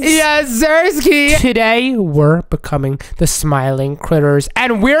 million wins. Yes, Zersky. Today, we're becoming the smiling critters.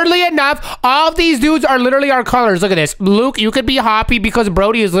 And weirdly enough, all of these dudes are literally our colors. Look at this. Luke, you could be Hoppy because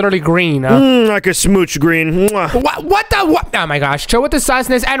Brody is literally green. Like a smooch green. Mwah. What the? Oh my gosh. Chill with the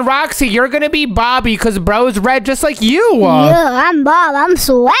susness. And Roxy, you're going to be Bobby because bro's red just like you. Yeah, I'm Bob. I'm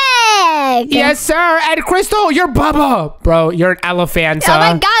swag. Yes, sir. And Crystal, you're Bubba. Bro, you're an elephant. Oh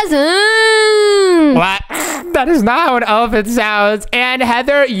my gosh. What? That is not how an elephant sounds. And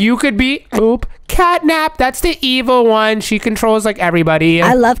Heather, you could be Catnap. That's the evil one. She controls like everybody.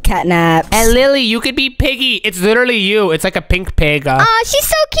 I love catnaps. And Lily, you could be Piggy. It's literally you. It's like a pink pig. Oh, she's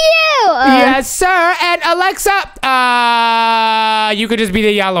so cute. Yes, sir. And Alexa, you could just be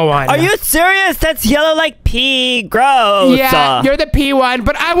the yellow one. Are you serious? That's yellow like pee. Gross. Yeah, you're the P one,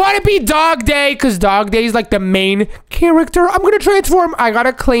 but I want to be Dog Day because Dog Day is like the main character. I'm going to transform. I got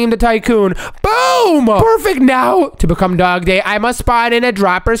to claim the tycoon. Boom! Perfect. Now, to become Dog Day, I must spawn in a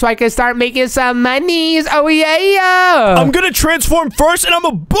dropper so I can start making some monies. Oh, yeah. I'm gonna transform first and I'm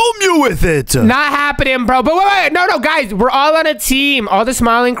gonna boom you with it. Not happening, bro. But wait. No, guys. We're all on a team. All the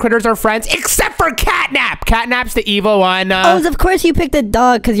smiling critters are friends except for Catnap. Catnap's the evil one. Oh, of course you picked a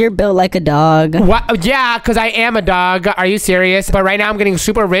dog because you're built like a dog. What? Yeah, because I am a dog. Are you serious? But right now I'm getting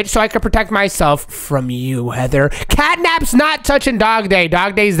super rich so I can protect myself from you, Heather. Catnap's not touching Dog Day.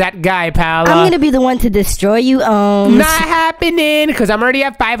 Dog Day's that guy, pal. I'm gonna be the one to destroy you, Not happening because I'm already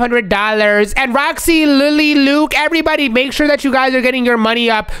at $500. And Roxy, Lily, Luke, everybody, make sure that you guys are getting your money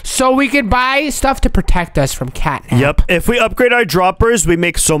up so we could buy stuff to protect us from Catnap. Yep. If we upgrade our droppers, we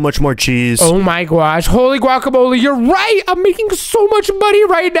make so much more cheese. Oh my gosh. Holy guacamole. You're right. I'm making so much money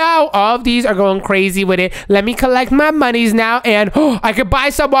right now. All of these are going crazy with it. Let me collect my monies now. And I could buy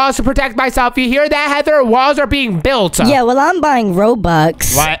some walls to protect myself. You hear that, Heather? Walls are being built. Yeah, well, I'm buying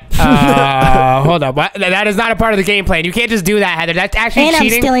Robux. What? Hold up. What? That is not a part of the game plan. You can't just do that, Heather. That's actually And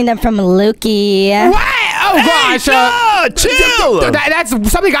cheating. I'm stealing them from Lukey. What? Oh gosh. Chill. That's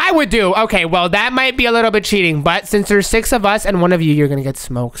something I would do. Okay, well, that might be a little bit cheating, but since there's 6 of us and one of you, you're gonna get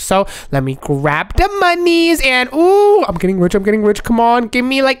smoked. So let me grab the monies and ooh, I'm getting rich. Come on, give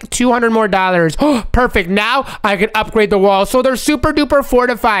me like $200 more. Oh, perfect. Now I can upgrade the wall. So they're super duper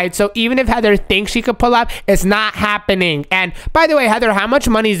fortified. So even if Heather thinks she could pull up, it's not happening. And by the way, Heather, how much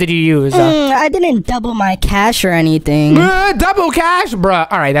monies did you use? I didn't double my cash or anything. Double cash? Bruh.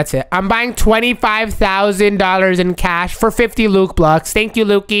 All right, that's it. I'm buying $25,000 in cash for 50 Luke blocks. Thank you,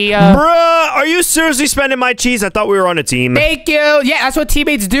 Lukey. Bruh, are you seriously spending my cheese? I thought we were on a team. Thank you. Yeah, that's what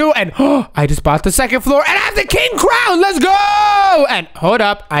teammates do. And I just bought the 2nd floor and I have the king crown. Let's go. And hold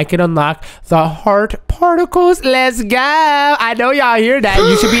up. I can unlock the heart particles. Let's go. I know y'all hear that.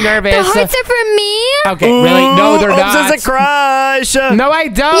 You should be nervous. The hearts are for me. Okay, really? No, they're Oops, not. it's a crush. No, I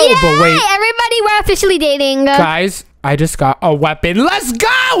don't. Yay, But wait. everybody, we're officially dating. Guys, I just got a weapon. Let's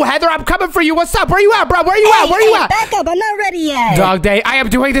go! Heather, I'm coming for you. What's up? Where you at, bro? Where you at? Where you at? Back up, I'm not ready yet. Dog Day, I am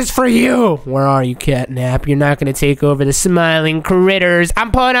doing this for you. Where are you, Catnap? You're not going to take over the smiling critters.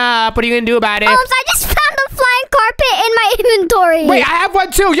 I'm pulling up. What are you going to do about it? I just found a flying carpet in my inventory. Wait, I have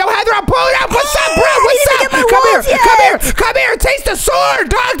one too. Yo, Heather, I'm pulling up. What's up, bro? I What's didn't up? get my Come here. walls yet. Come here. Come here. Taste the sword.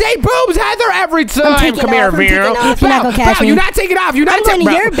 Dog Day booms, Heather, every time. taking Come here, off, I'm taking Vero. off. You're not gonna catch me. You're not taking off. You're not I'm going to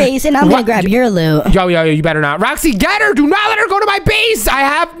bro. your base and I'm What? going to grab your loot. Yo, you better not. Roxy, get her. Do not let her go to my base. I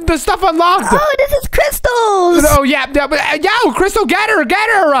have the stuff unlocked. Oh, this is crystals. Oh, yeah. Yo, Crystal, get her. Get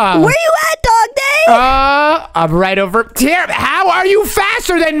her. Where you at, Dog Day? I'm right over here. How are you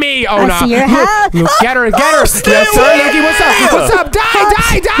faster than me? Oh, I no. see your house. Look, get her. Yes, sir, Lukey. What's up? What's up?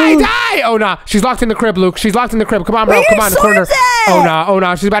 Die. Oh, no. She's locked in the crib, Luke. She's locked in the crib. Come on, bro. Where Come your on, the corner. swords at? Oh,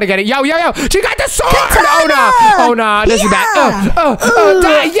 no. She's about to get it. Yo. She got the sword. Katana. Oh, no. This is bad.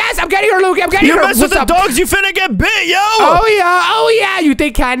 Die. Yes, I'm getting her, Luke. I'm getting You her. mess with What's the up? dogs, you finna get bit, yo. Oh, yeah. You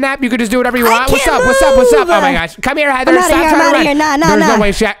think Catnap? You could just do whatever you want. What's can't up? move. Oh, my gosh. Come here, Heather. I'm outta Stop here, trying I'm to outta run. here. Nah, There's nah. no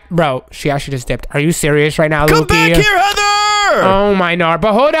way. Bro, she actually just dipped. Are you serious right now, Come Lukey? back here, Heather. Oh my no!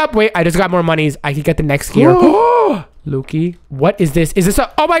 But hold up, wait! I just got more monies. I can get the next gear. Lukey, what is this? Is this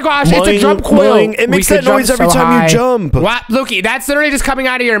a... Oh my gosh, it's a Boing, jump coil. boing. It makes We that could noise jump every so time high. you jump. What? Lukey, that's literally just coming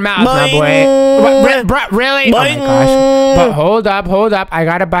out of your mouth, my Boing. boy. Really? Oh my Boing. gosh. But hold up. I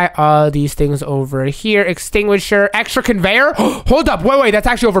gotta buy all these things over here. Extinguisher, extra conveyor. Hold up. Wait. That's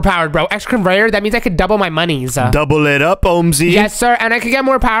actually overpowered, bro. Extra conveyor. That means I could double my monies. Double it up, Omzy. Yes, sir. And I could get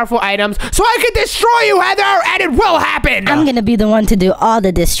more powerful items, so I could destroy you, Heather, and it will happen. I'm gonna be the one to do all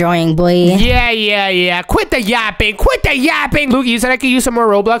the destroying, boy. Yeah. Quit the yapping. Luke, you said I could use some more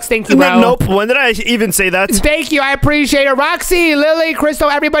Robux. Thank you, bro. Nope. When did I even say that? Thank you. I appreciate it. Roxy, Lily, Crystal,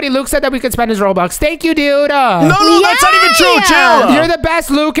 everybody. Luke said that we could spend his Robux. Thank you, dude. No, that's not even true. Chill. You're the best,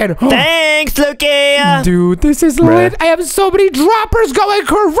 Luke. And Thanks, Lukey. dude, this is lit. I have so many droppers going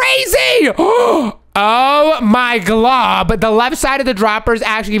crazy. Oh my glob. The left side of the droppers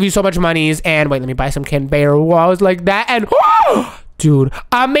actually give you so much monies. And wait, let me buy some conveyor walls like that. And dude,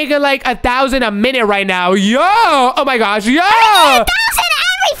 I'm making like 1,000 a minute right now. Yo! Oh my gosh, yo! 1,000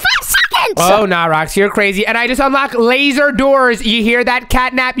 every 5 seconds. Oh, nah, Rox, you're crazy. And I just unlocked laser doors. You hear that,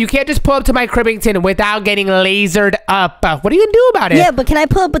 Catnap? You can't just pull up to my Cribbington without getting lasered up. What are you gonna do about it? Yeah, but can I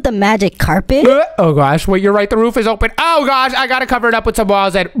pull up with the magic carpet? Oh gosh, wait, you're right. The roof is open. Oh gosh, I gotta cover it up with some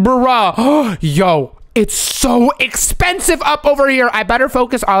walls. And bruh, yo. It's so expensive up over here. I better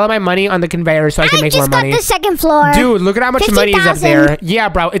focus all of my money on the conveyor so I can make more money. I just got the second floor. Dude, look at how much money is up 50,000. there. Yeah,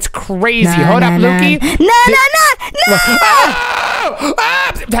 bro, it's crazy. Hold up, Lukey. No.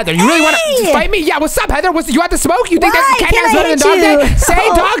 Heather, you really want to fight me? Yeah, what's up, Heather? You want the smoke? You think Why that Cat can't is I better than hit Dog you? Day? Say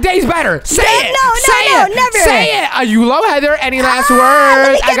Oh. Dog Day's better. Say it. No, Say it. never. Say it. Are you low, Heather? Any last let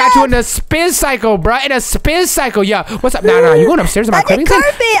words? me I get got you up. in a spin cycle, bro. In a spin cycle. Yeah. What's up? No. You going upstairs in my Magic Cribbington?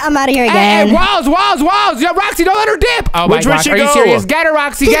 carpet. I'm out of here Hey, again. walls. Yeah, Roxy, don't let her dip. Oh my Which way gosh, she are you go? serious? Get her,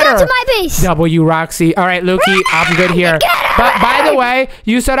 Roxy, Just get go her. to my base. W, Roxy. All right, Lukey, I'm good here. But by the way,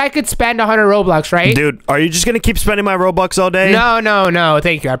 you said I could spend 100 Robux, right? Dude, are you just gonna keep spending my Robux all day? No.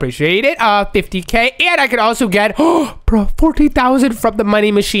 Thank you. I appreciate it. 50K. And I could also get, bro, 14,000 from the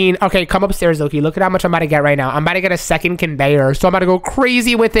money machine. Okay, come upstairs, Loki. Look at how much I'm about to get right now. I'm about to get a second conveyor, so I'm about to go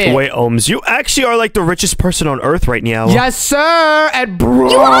crazy with it. Wait, Ohms, you actually are like the richest person on earth right now. Yes, sir. And bro,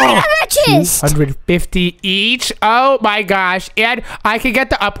 You are the richest. 150 each. Oh my gosh. And I could get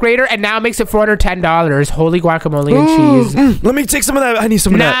the upgrader, and now it makes it $410. Holy guacamole and cheese. Let me take some of that. I need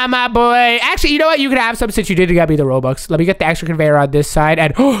some of that. Nah, my boy. Actually, you know what? You could have some since you did get me the Robux. Let me get the extra conveyor on this side.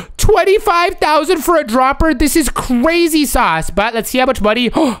 And 25,000 for a dropper. This is crazy sauce. But let's see how much money.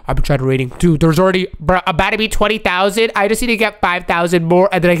 I'm generating. Dude, there's already about to be 20,000. I just need to get 5,000 more,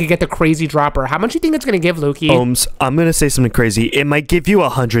 and then I can get the crazy dropper. How much do you think it's going to give, Lukey? Ohms, I'm gonna say something crazy. It might give you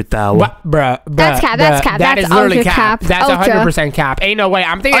 100,000. What? Bruh. That's cap, that's cap, That that's is literally ultra cap, That's ultra. 100% cap. Ain't no way.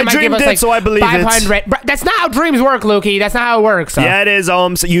 I'm thinking I it might give dreamed us it, like so I believe it. 500. Bruh, that's not how dreams work, Lukey. That's not how it works. Yeah, it is,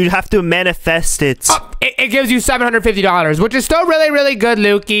 Ohms. You have to manifest it. It gives you $750, which is still really, really good,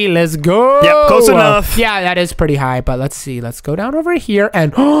 Lukey. Let's go. Yep, close enough. Yeah, that is pretty high, but let's see. Let's go down over here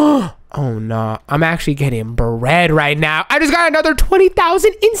and... Oh no, I'm actually getting bread right now. I just got another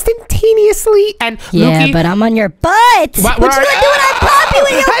 20,000 instantaneously. And Yeah, Lukey, but I'm on your butt. What you where gonna are do when I pop you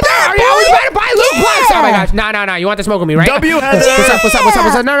in your Heather, butt, are you always boy? trying to buy loot blocks? Oh my gosh, no. You want to smoke with me, right? W, Heather.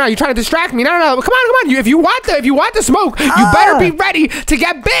 What's up? No, you're trying to distract me. No. Come on. If you want the smoke, you better be ready to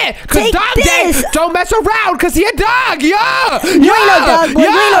get bit. Cause Take Dog this. Day don't mess around. Cause he a dog. Yeah. You ain't no dog, boy. You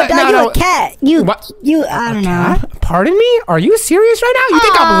ain't no dog. No. You a cat. What? I don't know. Pardon me? Are you serious right now? You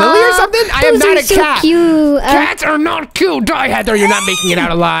think I'm Lily or something? I am Those not are a so cat. cute. Cats are not cute. Die, Heather. You're not making it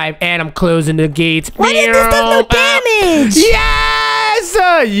out alive. And I'm closing the gates. Why did this do no damage? Yes!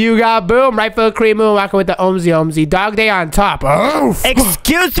 You got boom. Right foot cream moon. Walking with the Omzy. Dog Day on top. Oh.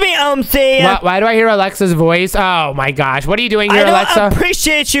 Excuse me, Omzy. Why do I hear Alexa's voice? Oh my gosh. What are you doing I here, don't Alexa?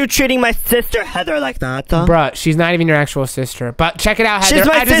 appreciate you treating my sister Heather like that. Bruh, she's not even your actual sister. But check it out, Heather. She's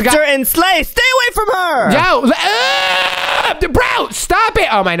my I just sister in Slay. Stay away from her. Yo, bro, stop it.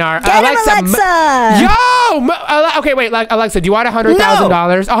 Oh my nar. Get him, Alexa. Okay, wait, Alexa, do you want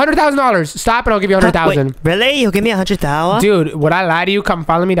 $100,000? $100,000. Stop and I'll give you 100,000. Wait, really? You'll give me 100,000? Dude, would I lie to you? Come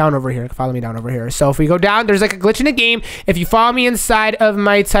follow me down over here. So if we go down, there's like a glitch in the game. If you follow me inside of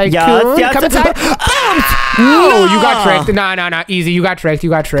my tycoon, Yes. come inside. Oh, you got tricked. No. Easy. You got tricked.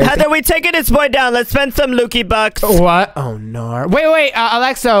 Heather, we taking this boy down. Let's spend some Lukey bucks. What? Oh no. Wait.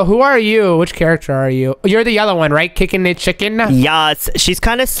 Alexa, who are you? Which character are you? You're the yellow one, right? Kicking the chicken? Yes, she's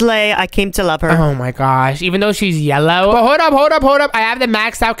kind of slay. I came to love her. Oh my gosh. Even though she's yellow. But hold up. I have the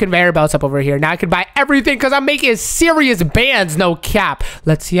maxed out conveyor belts up over here. Now I can buy everything because I'm making serious bands. No cap.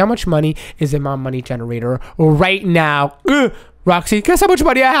 Let's see how much money is in my money generator right now. Roxy, guess how much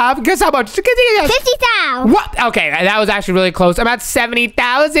money I have? Guess how much? 50,000. What? Okay, that was actually really close. I'm at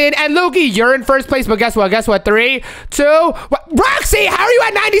 70,000. And Lukey, you're in first place, but guess what? Guess what? 3, 2, what? Roxy, how are you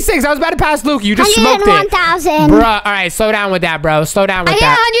at 96? I was about to pass Lukey. You just smoked it. 101,000. Bro, all right, slow down with that, bro. Slow down with I hit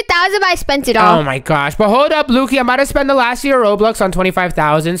that. 100,000, but I spent it all. Oh my gosh. But hold up, Lukey. I'm about to spend the last year Roblox on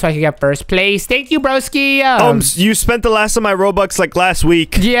 25,000 so I can get first place. Thank you, broski. You spent the last of my Robux like last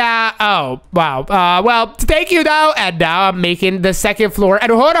week. Yeah. Oh, wow. Well, thank you, though. And now I'm making the second floor.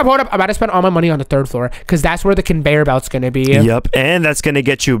 And hold up. I'm about to spend all my money on the third floor because that's where the conveyor belt's going to be. Yep, and that's going to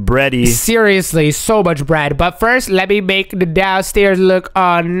get you bready. Seriously, so much bread. But first, let me make the downstairs look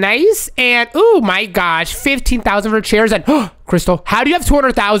all nice. And, oh my gosh, 15,000 for chairs. And, Crystal, how do you have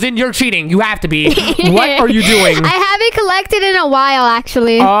 200,000? You're cheating. You have to be. What are you doing? I haven't collected in a while,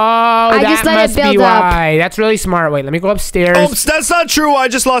 actually. Oh, I that just let must it build be up. why. That's really smart. Wait, let me go upstairs. Oops, that's not true. I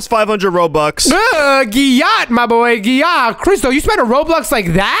just lost 500 Robux. Giyat, my boy, Giyat. Crystal, you spent a Roblox like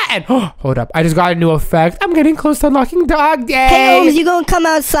that? And hold up, I just got a new effect. I'm getting close to unlocking Dog Day. Hey, Holmes, you gonna come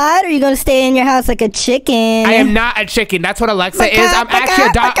outside or you gonna stay in your house like a chicken? I am not a chicken. That's what Alexa is. I'm actually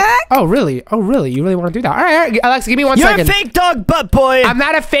a dog. Oh, really? Oh, really? You really want to do that? All right, Alexa, give me 1 You're second. a fake dog butt boy. I'm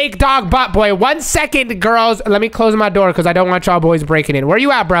not a fake dog butt boy. 1 second, girls. Let me close my door because I don't want y'all boys breaking in. Where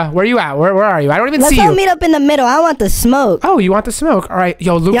you at, bro? Where you at? Where are you? I don't even Let's see all you. meet up in the middle. I want the smoke. Oh, you want the smoke? All right.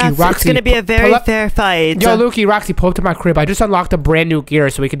 Yo, Lukey, Yes, Roxy. it's gonna be a very pull up. fair fight. Yo, Lukey, Roxy, pull up to my crib. I just unlocked a brand new gear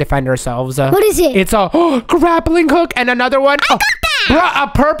so we can defend ourselves. What is it? It's a grappling hook and another one. I got that! Bro,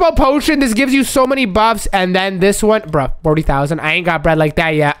 a purple potion. This gives you so many buffs. And then this one, bro, 40,000. I ain't got bread like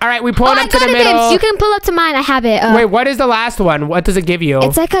that yet. All right, we pulling I up to got the it, middle. Bibs. You can pull up to mine. I have it. Wait, what is the last one? What does it give you?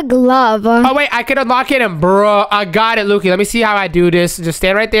 It's like a glove. Oh, wait, I can unlock it. And, bro, I got it, Lukey. Let me see how I do this. Just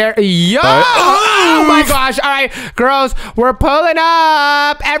stand right there. Yo! Oh, my gosh. All right, girls, we're pulling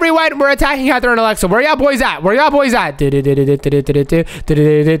up. Everyone, we're attacking Heather and Alexa. Where y'all boys at? Where y'all boys at? We're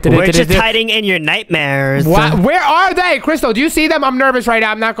just hiding in your nightmares. What? Where are they? Crystal, do you see them? I'm nervous right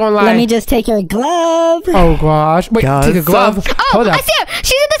now. I'm not going to lie. Let me just take your glove. Oh, gosh. Wait, take a glove. Oh, Hold up. I see her.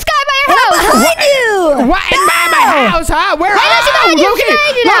 She's in the sky by your house. Behind you! What? In my house, huh? Where? behind you, Lukey.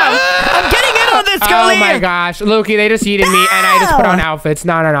 behind you. I'm getting in on this, girlie. Oh my gosh, Lukey, they just eated me, and I just put on outfits.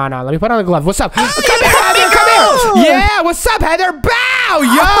 No. Let me put on the glove. What's up? Come here, Heather. Come here. Yeah, what's up, Heather? Bow.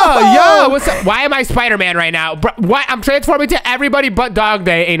 Yo. What's up? Why am I Spider-Man right now? Bro, what? I'm transforming to everybody but Dog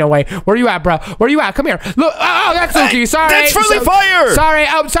Day. Ain't no way. Where you at, bro? Where you at? Come here. Look. Oh, that's Lukey. Sorry. That's friendly fire. Sorry.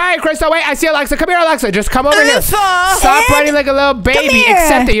 Oh, sorry, Crystal. Wait, I see Alexa. Come here, Alexa. Just come over here. Stop running like a little baby. here.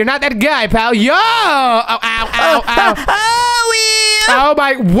 Accept it. You're not that guy, pal. Yo. Oh, ow. Oh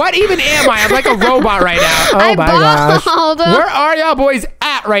my, what even am I? I'm like a robot right now. Oh my gosh. balled. Where are y'all boys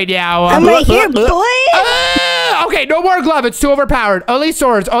at right now? I'm right here, boy. Okay, no more glove. It's too overpowered. Only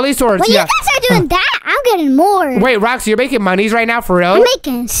swords. When Yeah. you guys are doing that, I'm getting more. Wait, Roxy, you're making monies right now for real? I'm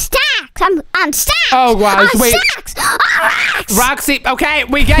making stacks. I'm on stacks. Oh, gosh, On wait. Stacks. On racks. Roxy, okay,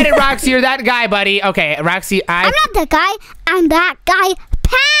 we get it, Roxy. You're that guy, buddy. Okay, Roxy, I'm not that guy. I'm that guy.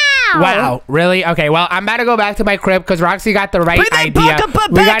 Pow. Wow, really? Okay, well, I'm about to go back to my crib because Roxy got the right Bring that idea. buck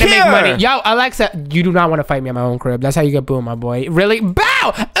up We back gotta make here. money. Yo, Alexa, you do not want to fight me at my own crib. That's how you get boomed, my boy. Really? Bow!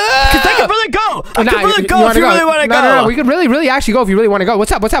 I can really go. I can really go if you really want to go. No, we could really actually go if you really want to go.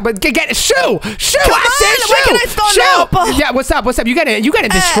 What's up? But get it. Shoo! Come I said on, shoo! where can I stand up? Yeah, what's up? You getting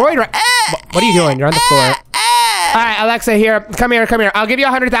destroyed right? What are you doing? You're on the floor. All right, Alexa, here. Come here. I'll give you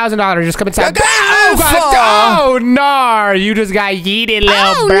 $100,000. Just come inside. Oh, God. Oh, no. You just got yeeted, little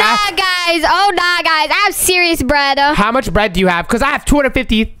Oh, bruh. nah, guys. I have serious bread. How much bread do you have? Because I have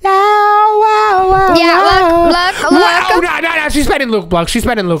 250. Yeah, look. Wow, no. She's spending Luke Blocks. No, way.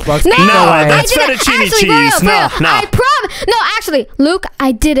 That's I didn't. fettuccine Actually, for real, cheese. for No, real. no. I promise. No, actually, Luke,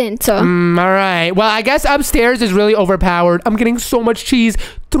 I didn't. All right. Well, I guess upstairs is really overpowered. I'm getting so much cheese.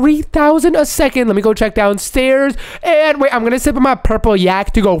 3,000 a second. Let me go check downstairs. And wait, I'm going to sip on my purple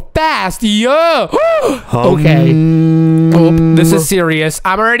yak to go fast. Yeah. Okay. Oh, this is serious.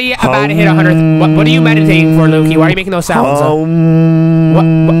 I'm already about to hit 100. What are you meditating for, Lukey? Why are you making those sounds?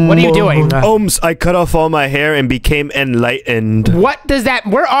 What are you doing? I cut off all my hair and became enlightened. What does that...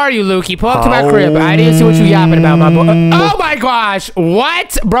 Where are you, Lukey? Pull up to my crib. I didn't see what you yapping about, my boy. Oh, my gosh.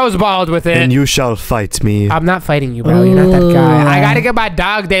 What? Bro's bald with it. And you shall fight me. I'm not fighting you, bro. You're not that guy. I gotta get my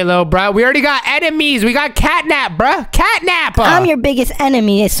Dog Day, little bro. We already got enemies. We got Catnap, bro. Catnap. I'm your biggest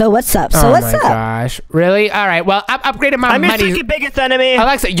enemy, so what's up? Oh my gosh. Really? All right. Well, I've upgraded my I'm your money. second biggest enemy.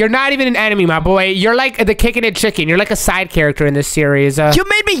 Alexa, you're not even even an enemy, my boy. You're like the kicking it chicken. You're like a side character in this series. You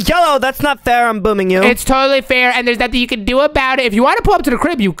made me yellow. That's not fair. I'm booming you. It's totally fair, and there's nothing you can do about it. If you want to pull up to the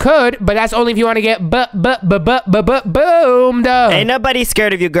crib, you could, but that's only if you want to get boomed. Ain't nobody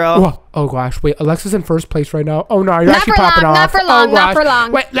scared of you, girl. Whoa. Oh gosh, wait, Alexa's in first place right now. Oh no, you're Not actually for popping long, off. not for long, Oh, not gosh. for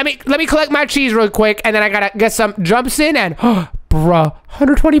long. Wait, let me collect my cheese real quick, and then I gotta get some jumps in and bruh,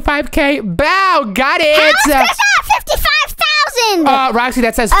 125k. Bow, got it. How's this at 55,000? Roxy,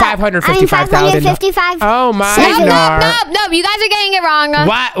 that says 555,000. 555. Oh my Seven. god. No, you guys are getting it wrong.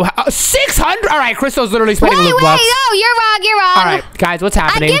 What? 600? All right, Crystal's literally spending Wait, loot no, blocks. you're wrong. All right, guys, what's I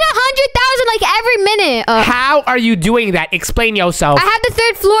happening? get 100,000 like every minute. How are you doing that? Explain yourself. I have the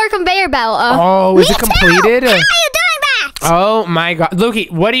 3rd floor conveyor belt. Oh, is it completed? How are you doing that? Oh my god. Lukey,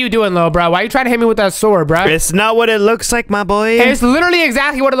 what are you doing, little bro? Why are you trying to hit me with that sword, bro? It's not what it looks like, my boy. It's literally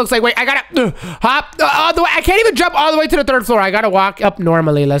exactly what it looks like. Wait, I gotta hop all the way. I can't even jump all the way to the 3rd floor. I gotta walk up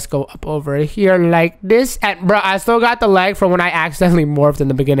normally. Let's go up over here like this. And bro, I still got the leg from when I accidentally morphed in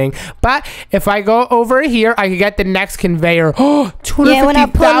the beginning. But if I go over here, I can get the next conveyor. Oh, 250,000. Yeah, when I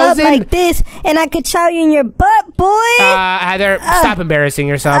pull up like this, and I could chow you in your butt, boy. Heather, stop embarrassing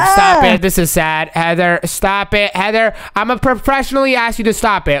yourself. Stop it. This is sad. Heather, stop it. Heather, I'm gonna professionally ask you to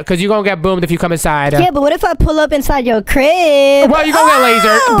stop it because you're gonna get boomed if you come inside. Yeah, but what if I pull up inside your crib? Well, you're gonna get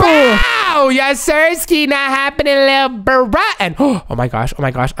lasered. Bow! Yes, sir. Ski not happening, little brat. And oh my gosh. I'm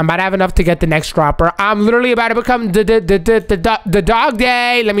about to have enough to get the next dropper. I'm literally about to become the dog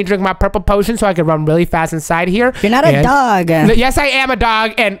day. Let me drink my purple potion so I can run really fast inside here. You're not a dog. Yes, I am a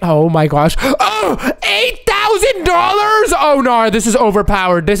dog. And oh my gosh. Oh, $8,000. Oh no, this is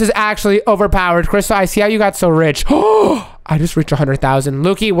overpowered. This is actually overpowered. Crystal, I see how you got so rich. Oh, I just reached 100,000.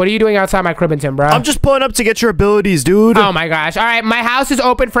 Lukey, what are you doing outside my Cribbington, bro? I'm just pulling up to get your abilities, dude. Oh my gosh. All right, my house is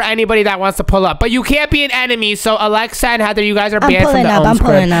open for anybody that wants to pull up, but you can't be an enemy. So Alexa and Heather, you guys are banned from the I'm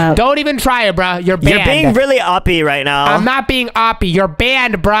pulling up. Don't even try it, bro. You're banned. You're being really uppy right now. I'm not being oppy. You're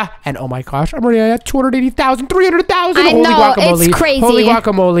banned, bruh. And oh my gosh, I'm already at 280,000, 300,000. I Holy know, guacamole. it's crazy. Holy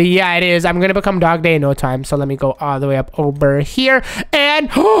guacamole. Yeah, it is. I'm going to become dog day in no time. So let me go all the way up over here. And,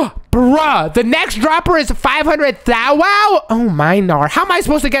 bruh, the next dropper is 500,000. Wow. Oh my nar. How am I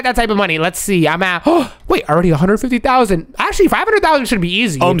supposed to get that type of money? Let's see. I'm at, wait, already 150,000. Actually, 500,000 should be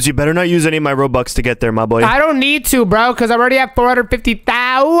easy. You better not use any of my Robux to get there, my boy. I don't need to, bro, because I'm already at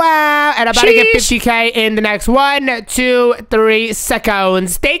 450,000. And I'm about to get 50K in the next 1, 2, 3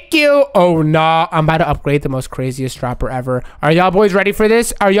 seconds. Thank you. Oh, no. I'm about to upgrade the most craziest dropper ever. Are y'all boys ready for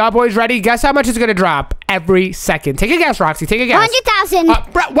this? Are y'all boys ready? Guess how much it's going to drop every second. Take a guess, Roxy. Take a guess.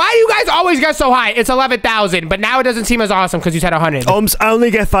 100,000. Bro, why do you guys always get so high? It's 11,000, but now it doesn't seem as awesome because you said 100. I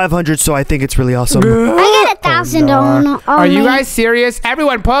only get 500, so I think it's really awesome. I get 1,000 on. Are you guys serious?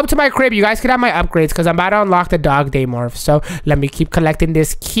 Everyone, pull up to my crib. You guys can have my upgrades because I'm about to unlock the dog day morph. So let me keep collecting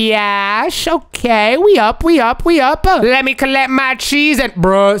this cash. Okay, we up. Let me collect my cheese and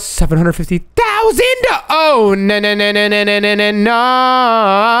bro, 750,000. Oh no.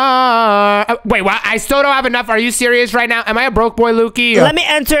 Wait, what? I still don't have enough. Are you serious right now? Am I a broke boy, Lukey? Let me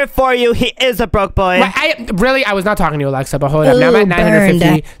answer it for you. He is a broke boy. Wait, I was not talking to you, Alexa, but hold up. Now I'm at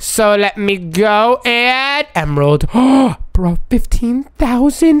 950. So let me go and emerald. Bro,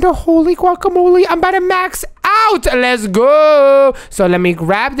 15,000. Holy guacamole. I'm about to max out. Let's go. So let me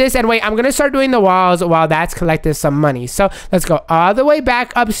grab this and wait, I'm going to start doing the walls while that's collecting some money. So let's go all the way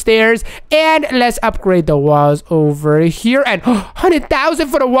back upstairs and let's upgrade the walls over here. And 100,000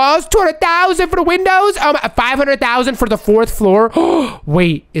 for the walls, 200,000 for the windows, 500,000 for the 4th floor.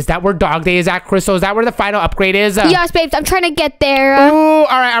 Wait, is that where dog day is at, Crystal? Is that where the final upgrade is? Yes, babes, I'm trying to get there. Ooh, all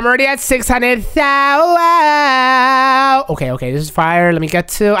right, I'm already at 600,000. Okay, this is fire. Let me get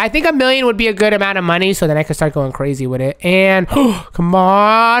to, I think $1 million would be a good amount of money, so then I can start going crazy with it. And come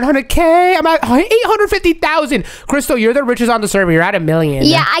on, 100K. I'm at 850,000. Crystal, you're the richest on the server. You're at $1 million.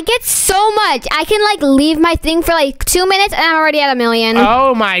 Yeah, I get so much. I can like leave my thing for like 2 minutes and I'm already at $1 million.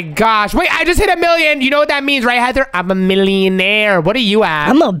 Oh my gosh. Wait, I just hit $1 million. You know what that means, right, Heather? I'm a millionaire. What are you at?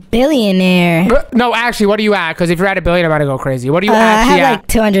 I'm a billionaire. No, actually, what are you at? Because if you're at $1 billion, I'm about to go crazy. What are you actually I have like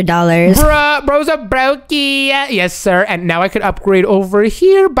 $200. Bro's a brokey. Yes, sir. And now I could upgrade over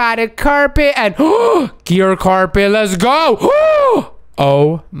here by the carpet and gear carpet. Let's go.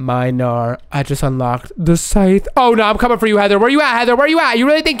 Oh my nar. I just unlocked the scythe. Oh no, I'm coming for you, Heather. Where you at, Heather? Where you at? You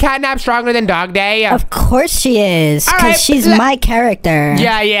really think Catnap's stronger than Dog Day? Of course she is. All Because right, she's my character.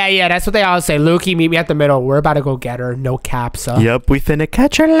 Yeah. That's what they all say. Lukey, meet me at the middle. We're about to go get her. No caps. Yep, we finna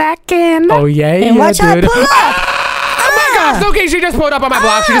catch her lacking. Oh yeah, And watch her dude. pull up. Oh my gosh, Lukey, she just pulled up on my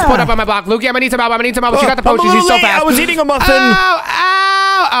block. She just pulled up on my block. Lukey, I'm gonna need some help. She got the potion. She's so fast. I was eating a muffin.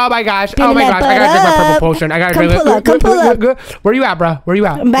 Ow. Oh my gosh. Beating Oh my that gosh. I gotta drink my butt purple up. potion. I gotta Come drink pull up, come pull up. Where you at, bro? Where you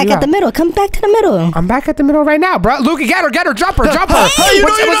at? I'm back Where you at the middle. Come back to the middle. I'm back at the middle right now, bro. Lukey, get her, jump her. you What's know, up? you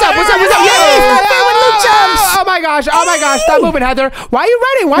What's know. up? my favorite Luke jumps. Oh my gosh. Stop moving, Heather. Why are you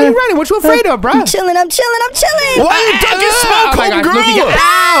running? What you afraid of, bro? I'm chilling. Why are you ducking smoke, Oh my gosh, homegirl? Lukey,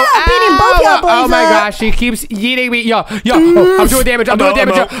 ow, beating both y'all boys Oh my up. gosh, she keeps eating me. Yo, I'm doing damage. I'm doing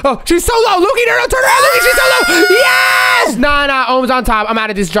damage. Oh, she's so low. Lukey, no, turn around. Lukey, she's so low. Yes! Nah, Ohm's on top. I'm out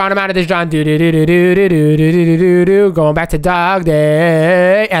of this, John. Do. Going back to dog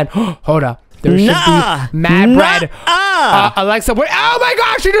day. And hold up. There should be mad bread. Alexa, wait. Oh my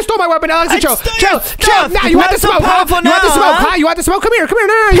gosh, she just stole my weapon. Alexa, chill. Now, you want the smoke, huh? You want the smoke? Come here. No.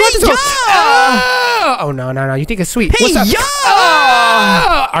 You want the smoke? Oh, no. You think it's sweet. What's up?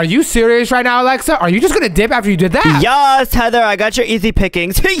 Are you serious right now, Alexa? Are you just going to dip after you did that? Yes, Heather, I got your easy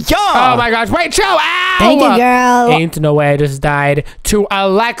pickings. Oh my gosh, wait, chill. Ow! Thank you, girl. Ain't no way I just died to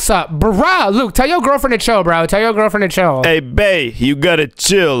Alexa. Bruh, Luke, tell your girlfriend to chill, bro. Hey, bae, you gotta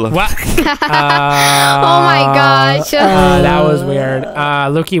chill. What? Oh my gosh. That was weird.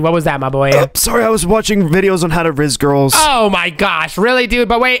 Lukey, what was that, my boy? Sorry, I was watching videos on how to riz girls. Oh my gosh, really, dude?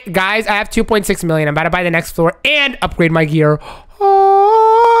 But wait, guys, I have 2.6 million. I'm about to buy the next floor and upgrade my gear. I'm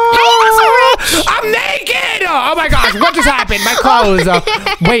naked! Oh my gosh, what just happened? My clothes.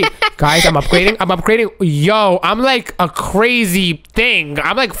 Wait, guys, I'm upgrading. Yo, I'm like a crazy thing.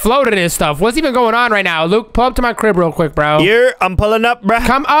 I'm like floating and stuff. What's even going on right now? Luke, pull up to my crib real quick, bro. Here, I'm pulling up, bruh.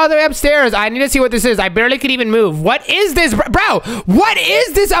 Come all the way upstairs. I need to see what this is. I barely could even move. What is this, bro? What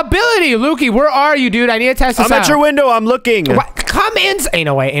is this ability? Lukey, where are you, dude? I need to test this out. I'm at your window. I'm looking. What? Come in. Ain't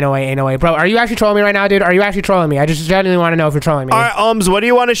no way. Bro, are you actually trolling me right now, dude? Are you actually trolling me? I just genuinely want to know if you're trolling me. All right, what do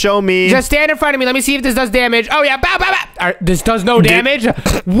you want to show me? Just stand in front of me. Let me see if this does damage. Oh, yeah. Bow. This does no damage.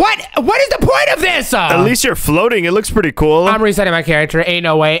 What is the point of this? At least you're floating. It looks pretty cool. I'm resetting my character. Ain't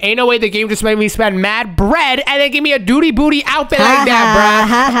no way the game just made me spend mad bread and then give me a duty booty outfit like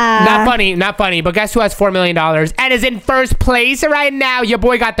that, bruh. Not funny. But guess who has $4 million and is in first place right now? Your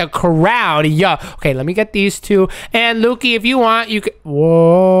boy got the crown. Yeah. Okay, let me get these two. And Lukey, if you want, you could...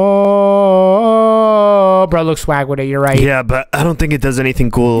 Whoa. Bro, look swag with it. You're right. Yeah, but I don't think it does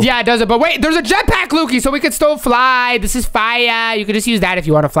anything cool. Yeah, it does it. But wait, there's a jetpack, Lukey, so we could still fly. This is fire. You could just use that if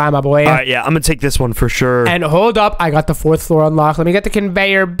you want to fly, my boy. All right, yeah, I'm going to take this one for sure. And hold up. I got the 4th floor unlocked. Let me get the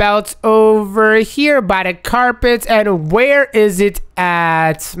conveyor belts over here by the carpets. And where is it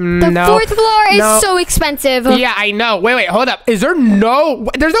at? The 4th floor is so expensive. Yeah, I know. Wait, hold up. There's no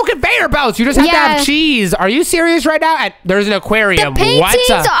conveyor belts. You just have to have cheese. Are you serious right now? And there's an aquarium. The paintings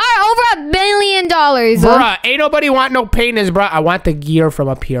are over $1 million. Bruh, ain't nobody want no paintings, bruh. I want the gear from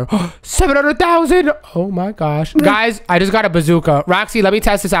up here. 700,000. Oh my gosh. Guys, I just got a bazooka. Roxy, let me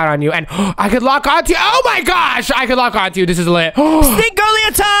test this out on you. And I could lock onto you. Oh my gosh. I could lock onto you. This is lit. Stick girly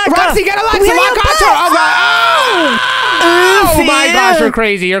attack! Roxy, get Alexa. Lock onto her. Oh my Oh my gosh, you're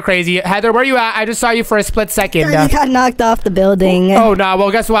crazy. Heather, where you at? I just saw you for a split second. You got knocked off the building. Oh no,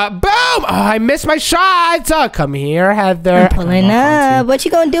 well guess what? Boom! Oh, I missed my shots. Come here, Heather. I'm pulling up. What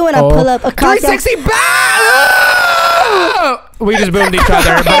you gonna do when I pull up a car? 360 back! We just boomed each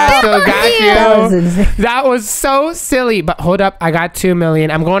other, but I still got you. That was so silly. But hold up, I got 2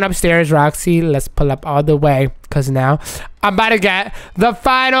 million. I'm going upstairs, Roxy. Let's pull up all the way, because now I'm about to get the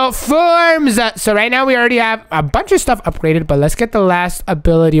final forms. So right now we already have a bunch of stuff upgraded, but let's get the last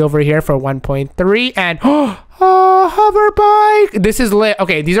ability over here for 1.3. And hover bike. This is lit.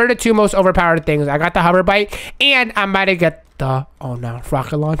 Okay, these are the 2 most overpowered things. I got the hover bike, and I'm about to get the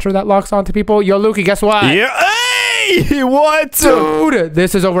rocket launcher that locks onto people. Yo, Lukey, guess what? Yeah. Hey, what? Dude,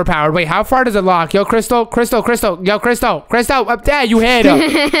 this is overpowered. Wait, how far does it lock? Yo, Crystal. Yo, Crystal, up there. You hit.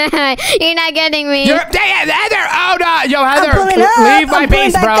 You're not getting me. Heather. Oh, no. Yo, Heather. Leave my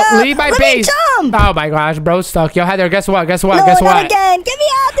base, bro. Leave my base. Oh, my gosh. Bro's stuck. Yo, Heather, guess what? Guess what? Not again. Get me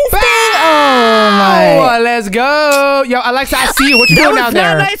out this thing. Oh, my. Let's go. Yo, Alexa, I see you. What you doing down there?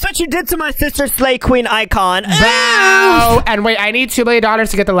 That was not nice what you did to my sister Slay Queen icon. Bow. And wait, I need $2 million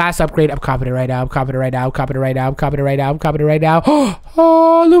to get the last upgrade. I'm copying it right now.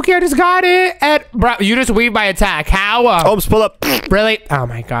 Oh, Lukey, I just got it. And bro, you just weaved my attack. How? Holmes, pull up. Really? Oh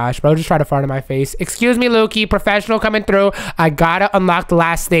my gosh, bro, just try to fart in my face. Excuse me, Lukey, professional coming through. I gotta unlock the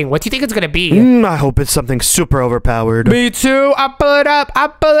last thing. What do you think it's gonna be? I hope it's something super overpowered. Me too. I pull it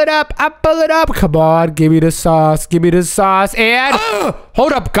up. Come on, give me the sauce. And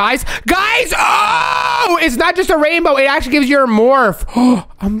hold up, guys. Oh, it's not just a rainbow. It actually gives you a morph.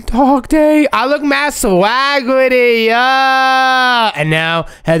 I'm dog day. I look mad swag with it, yeah. And now,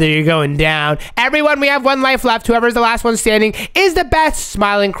 Heather, you're going down. Everyone, we have 1 life left. Whoever's the last one standing is the best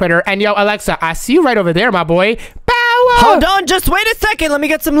smiling critter. And yo, Alexa, I see you right over there, my boy. Bow Hold on, just wait a second. Let me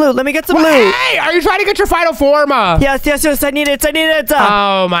get some loot. Hey, are you trying to get your final form? Yes. I need it.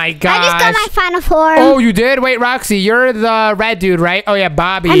 Oh my gosh. I just got my final form. Oh, you did? Wait, Roxy, you're the red dude, right? Oh yeah,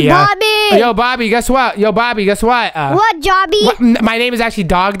 Bobby. I'm Bobby. Yo, Bobby, guess what? What, Jobby? My name is actually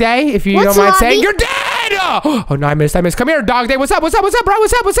Dog Day, if you What's don't mind Lobby? saying. You're dead! Oh no, I missed. Come here, Dog Day. What's up, bro? What's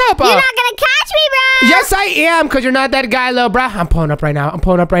up? You're not gonna catch me, bro. Yes, I am, because you're not that guy, little bro. I'm pulling up right now.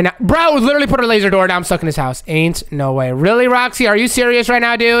 Bro, literally put a laser door down. I'm stuck in his house. Ain't no way. Really, Roxy? Are you serious right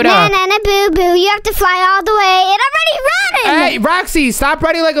now, dude? Na boo boo. You have to fly all the way. And I'm already running. Hey, Roxy, stop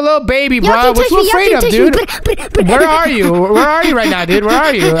running like a little baby, bro. Y'all What can you touch me, afraid y'all of, can dude? touch me. Where are you? Where are you right now, dude? Where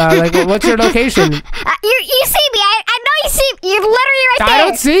are you? What's your location? You see me. I know you see me. You're literally right there. I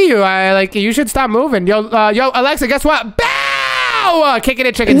don't see you. You should stop moving. Yo, Alexa, guess what? Bow! Kicking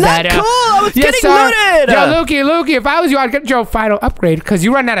it, chicken's Not dead. cool. I was getting sir. looted. Yo, Lukey, if I was you, I'd get your final upgrade because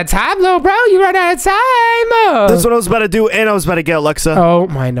you run out of time, little bro. You run out of time. That's what I was about to do, and I was about to get Alexa. Oh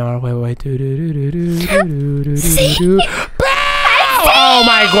my no! Wait! Bow! Oh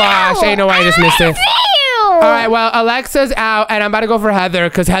my gosh! Ain't no way I just missed it. All right, well, Alexa's out, and I'm about to go for Heather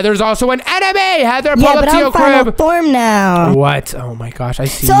because Heather's also an enemy. Heather, pull up to your final crib. form now. What? Oh my gosh! I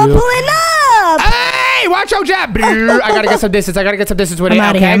see So I'm you. pulling up. Hey, watch out, Jab. I gotta get some distance. With it. I'm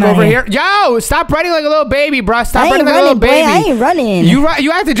outta Okay, here, I'm go outta over here. here. Yo, stop running like a little baby, bro. Stop I ain't running like a little running, boy. baby. I ain't running.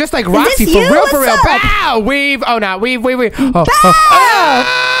 You acted just like Roxy this for you? real, What's up? Bow, weave. Oh no, weave. Oh,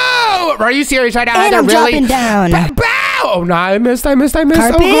 are you serious right now? And Heather? I'm Really? dropping down. Bow. Oh no, I missed. Carpet?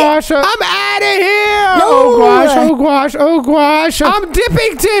 Oh gosh, I'm out of here. No. Oh gosh. I'm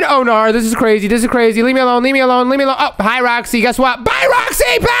Dippington. Oh no, this is crazy. Leave me alone. Oh, hi Roxy. Guess what? Bye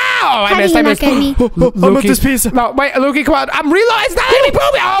Roxy. Bow. I missed. I'm at this piece. No, wait, Lukey, come on. I'm realizing that enemy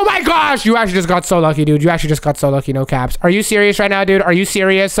pooping. Oh my gosh, you actually just got so lucky, dude. No caps. Are you serious right now, dude? Are you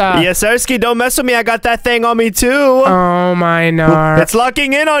serious? Yes, Ersky, don't mess with me. I got that thing on me too. Oh my no. It's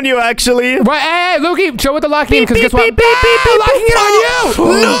locking in on you, actually. What? Hey, Lukey, chill with the locking in, because guess what? beep, beep, Locking it on you.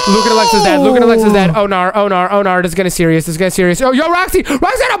 Look at Alexa's dead. Oh no. This is getting serious. Oh, yo, Roxy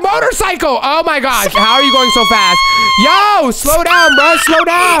had a motorcycle. Oh my gosh. How are you going so fast? Yo, slow down, bro. Slow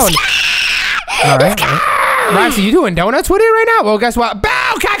down. All right. Roxy, you doing donuts with it right now? Well, guess what?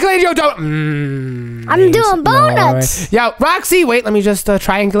 Bow, calculate your donut. I'm doing donuts. Yo, Roxy, wait. Let me just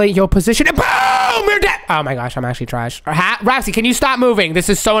triangulate your position. And boom, you're dead. Oh my gosh, I'm actually trash. Roxy, can you stop moving? This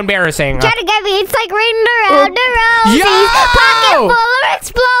is so embarrassing. Try to get me. It's like raining around the roses. Yo! Pocket full of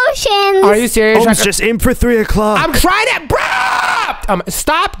explosions. Are you serious? Holmes just in for 3 o'clock. I'm trying to, bro.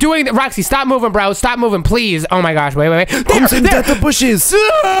 Stop doing that, Roxy. Stop moving, bro. Stop moving, please. Oh my gosh, wait. Holmes in the bushes.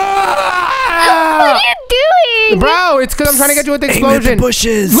 What are you doing? Bro, it's because I'm trying to get you with the Aim at the explosion.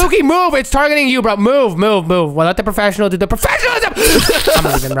 bushes. Lukey, move. It's targeting you, bro. Move. Well, let the professional do the professionalism. I'm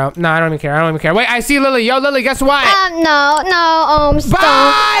moving, bro. No, I don't even care. Wait, I see Lily. Yo, Lily, guess what? No, stop.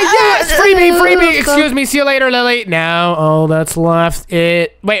 Bye! Yes! Freebie! Excuse me, see you later, Lily. Now, all that's left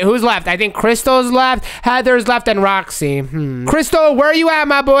Wait, who's left? I think Crystal's left, Heather's left, and Roxy. Crystal, where you at,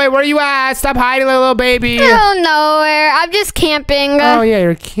 my boy? Where you at? Stop hiding like a little baby. Oh, nowhere. I'm just camping. Oh, yeah,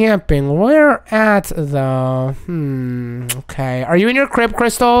 you're camping. Where at, though? Okay. Are you in your crib,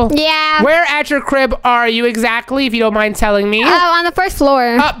 Crystal? Yeah. Where at your crib are you exactly, if you don't mind telling me? Oh, on the first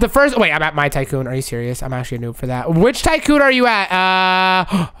floor. The first. Wait, I'm at my tycoon. Are you serious? I'm actually a noob for that. Which tycoon are you at?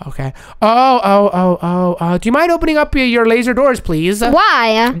 Okay. Do you mind opening up your laser doors, please?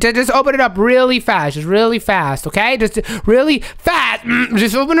 Why? Just open it up really fast. Just really fast, okay? Just really fast.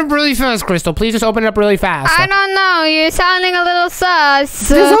 Just open it really fast, Crystal. Please just open it up really fast. I don't know. You're sounding a little sus.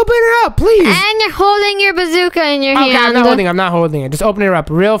 Just open it up, please. And you're holding your bazooka in your Okay, hand. I'm not holding it. Just open it up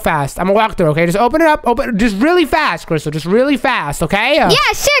real fast. I'm gonna walk through, okay? Just open it up. Just really fast, Crystal. Just really fast, okay? Yeah,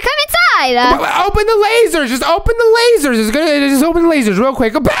 sure. Come inside. Open the lasers. Just open the lasers. Just open the lasers real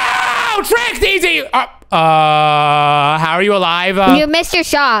quick. Bow! Tricked easy. How are you alive? You missed your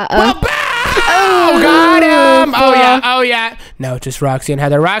shot. Oh, got him. Oh yeah. No, just Roxy and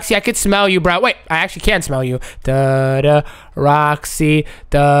Heather. Roxy, I could smell you, bro. Wait, I actually can't smell you. Da Roxy.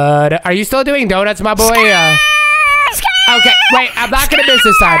 Da. Are you still doing donuts, my boy? Okay, wait, I'm not gonna miss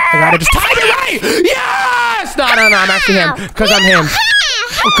this time. I gotta just time it right. Yes. No, I'm actually him. Because I'm him.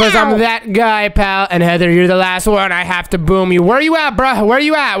 Because I'm that guy, pal. And Heather, you're the last one. I have to boom you. Where you at, bro? Where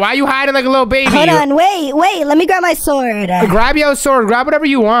you at? Why are you hiding like a little baby? Hold on, wait. Let me grab my sword. Grab your sword. Grab whatever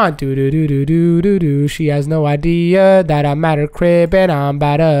you want. Do. She has no idea that I'm at her crib and I'm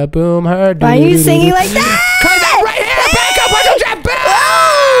about to boom her. Why are you singing like that? Because I'm right here. Back up. Watch your jet.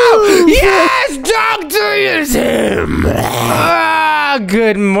 Yes, Doctor is him.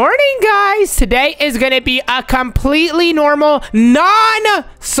 Good morning, guys. Today is gonna be a completely normal,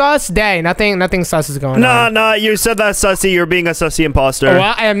 non-sus day. Nothing sus is going on. No, you said that sussy. You're being a sussy imposter.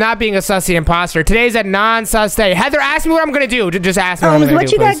 Well, I am not being a sussy imposter. Today's a non-sus day. Heather, ask me what I'm gonna do. Just ask me what I'm gonna do, what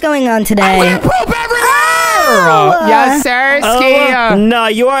you got going on today? I'm gonna poop everywhere! Yes, sir. No,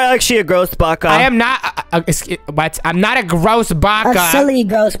 you are actually a gross baka. I am not. What? I'm not a gross baka. A silly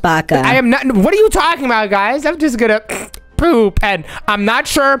gross baka. I am not. What are you talking about, guys? I'm just gonna poop, and I'm not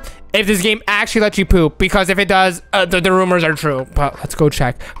sure if this game actually lets you poop, because if it does, the rumors are true. But let's go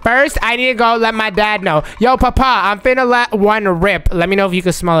check. First, I need to go let my dad know. Yo, Papa, I'm finna let one rip. Let me know if you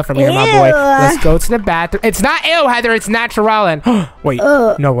can smell it from here, my boy. Let's go to the bathroom. It's not ew, Heather. It's natural. And wait,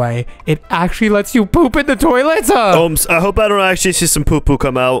 no way. It actually lets you poop in the toilets. I hope I don't actually see some poo-poo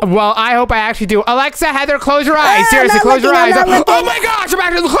come out. Well, I hope I actually do. Alexa, Heather, close your eyes. Seriously, close your eyes. Oh my gosh, I'm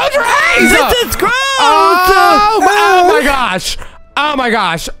actually close your eyes. This is gross. Oh my gosh. Oh my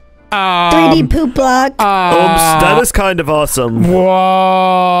gosh. 3D poop block. That is kind of awesome.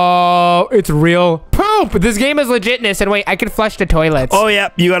 Whoa, it's real poop. This game is legitness. And wait, I can flush the toilets. Oh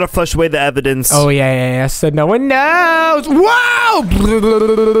yeah, you gotta flush away the evidence. Oh yeah. So no one knows. Whoa!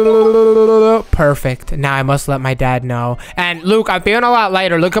 Perfect. Now I must let my dad know. And Luke, I'm feeling a lot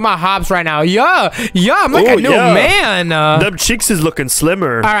lighter. Look at my hops right now. Yeah, I'm like a new man. Them cheeks is looking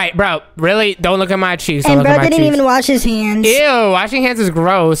slimmer. All right, bro. Really, don't look at my cheeks. And bro didn't even wash his hands. Ew, washing hands is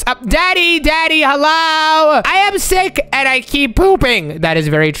gross. Daddy, hello. I am sick and I keep pooping. That is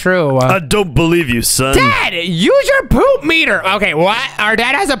very true. I don't believe you, son. Dad, use your poop meter. Okay, what? Our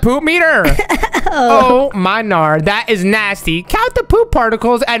dad has a poop meter? Oh, my nard. That is nasty. Count the poop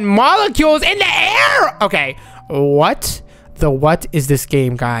particles and molecules in the air. Okay, what? What is this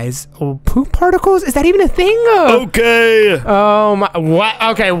game, guys? Oh, poop particles? Is that even a thing? Okay. Oh my, what?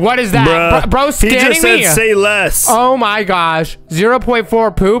 Okay, what is that? Bro, scanning me. He just said say less. Oh my gosh.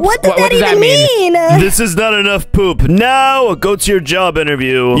 0.4 poops? What does that even mean? This is not enough poop. Now go to your job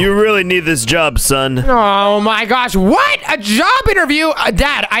interview. You really need this job, son. Oh my gosh. What? A job interview?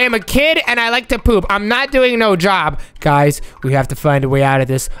 Dad, I am a kid and I like to poop. I'm not doing no job. Guys, we have to find a way out of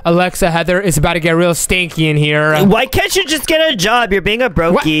this. Alexa, Heather, it's about to get real stinky in here. Why can't you just get a job? You're being a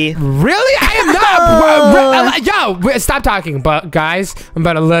brokey. What? Really? I am not. Yo, stop talking. But guys, I'm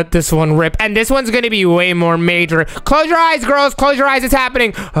about to let this one rip. And this one's going to be way more major. Close your eyes, girls. Close your eyes. It's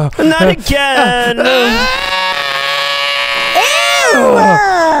happening. Not again.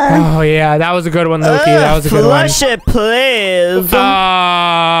 Oh, yeah. That was a good one, Loki. That was a good one. Flush it, please.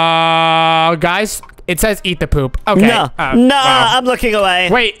 Guys, it says eat the poop. Okay. No, I'm looking away.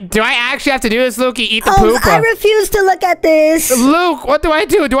 Wait, do I actually have to do this, Loki? Eat the poop? I refuse to look at this. Luke, what do I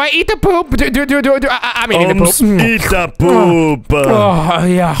do? Do I eat the poop? I'm eating the poop. Eat the poop. Oh,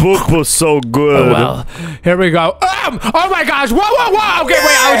 yeah. Poop was so good. Oh, well, here we go. Oh my gosh. Whoa. Okay,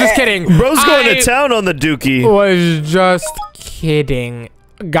 wait, I was just kidding. Bro's going to town on the dookie. Was just kidding.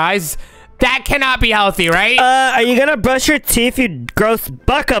 Guys, that cannot be healthy, right? Are you gonna brush your teeth, you gross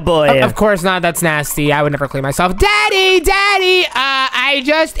baka boy? Of course not. That's nasty. I would never clean myself. Daddy, I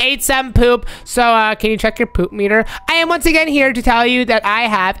just ate some poop. So, can you check your poop meter? I am once again here to tell you that I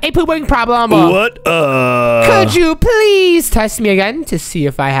have a pooping problem. What? Could you please test me again to see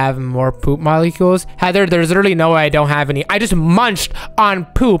if I have more poop molecules? Heather, there's literally no way I don't have any. I just munched on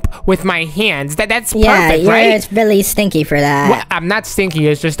poop with my hands. That's perfect, right? Yeah, it's really stinky for that. Well, I'm not stinky.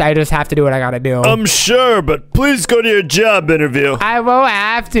 It's just I just have to do what I gotta do. I'm sure, but please go to your job interview. I won't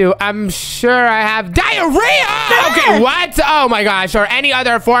have to. I'm sure I have diarrhea. Okay, what? Oh my gosh, or any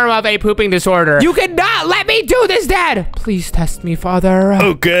other form of a pooping disorder. You cannot let me do this, Dad. Please test me, Father.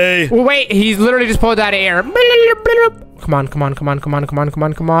 Okay. Wait, he's literally just pulled out of air. Come on.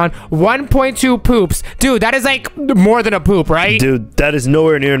 1.2 poops. Dude, that is like more than a poop, right? Dude, that is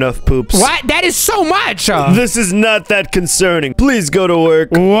nowhere near enough poops. What? That is so much. This is not that concerning. Please go to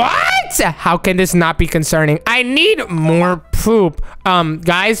work. What? How can this not be concerning? I need more poop.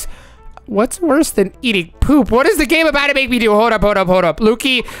 Guys, what's worse than eating poop? What is the game about to make me do? Hold up.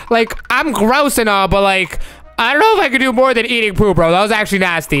 Lukey, like, I'm gross and all, but like, I don't know if I could do more than eating poop, bro. That was actually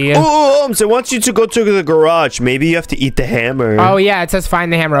nasty. So I want you to go to the garage. Maybe you have to eat the hammer. Oh, yeah. It says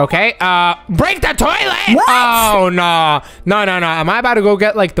find the hammer, okay? Break the toilet! What? Oh, no. No. Am I about to go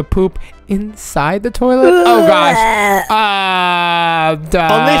get, like, the poop inside the toilet? Oh, gosh.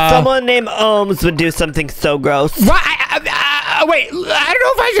 Only someone named Ohms would do something so gross. What? Wait, I don't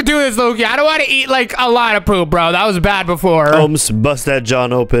know if I should do this, Loki. I don't want to eat, like, a lot of poop, bro. That was bad before. Ohms, bust that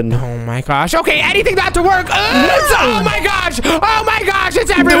John open. Oh, my gosh. Okay, anything not to work. Oh, my gosh. It's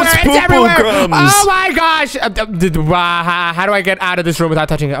everywhere. There's It's everywhere. crumbs. Oh, my gosh. How do I get out of this room without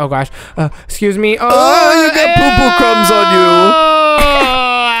touching it? Oh, gosh. Excuse me. Oh, you got poo-poo crumbs on you.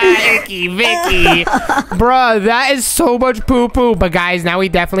 Vicky. Bruh, that is so much poo-poo. But guys, now we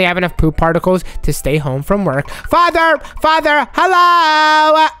definitely have enough poop particles to stay home from work. Father,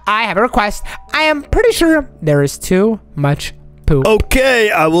 hello. I have a request. I am pretty sure there is too much poop.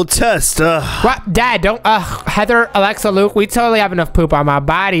 Okay, I will test. What? Dad, don't, Heather, Alexa, Luke, we totally have enough poop on my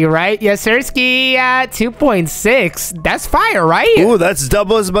body, right? Yes, sirski. 2.6. That's fire, right? Ooh, that's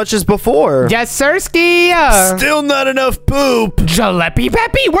double as much as before. Yes, sirski. Still not enough poop. Jalebi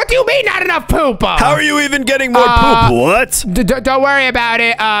Peppy? What do you mean not enough poop? How are you even getting more poop? What? Don't worry about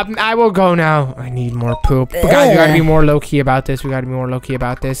it. I will go now. I need more poop. But guys, we gotta be more low-key about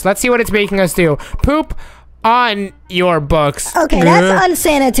this. Let's see what it's making us do. Poop on your books. Okay, that's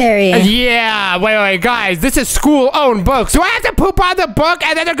unsanitary. Yeah, wait, guys, this is school-owned books. Do I have to poop on the book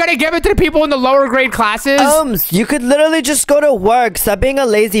and then they're gonna give it to the people in the lower grade classes? You could literally just go to work. Stop being a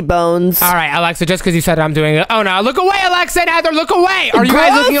lazy bones. All right, Alexa, just because you said it, I'm doing it. Oh, no, look away, Alexa and Heather, look away. Are you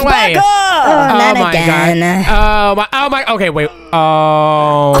guys looking away? Not my again. God. Oh, my, okay, wait.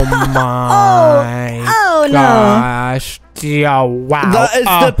 Oh, my Oh, no. gosh. Yeah, wow. That is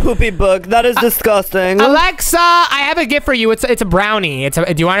the poopy book. That is disgusting. Alexa, I have a gift for you. It's a brownie. Do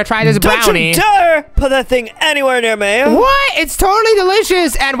you want to try this brownie? Don't you dare put that thing anywhere near me. What? It's totally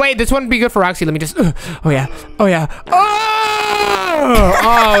delicious. And wait, this one would be good for Roxy. Let me just. Oh yeah. Oh yeah.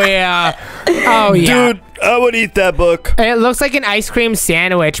 Oh yeah. Oh yeah. Dude, I would eat that book. It looks like an ice cream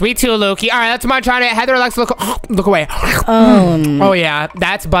sandwich. Me too, Lukey. All right, let's munch on it. Heather, Alexa, look away. Oh yeah,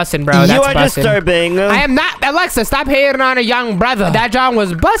 that's bussin', bro. That's You are bussin'. disturbing. I am not. Alexa, stop hating on a young brother. That John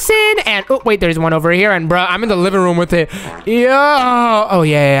was bussin', and oh wait, there's one over here, and bro, I'm in the living room with it. Yeah. Oh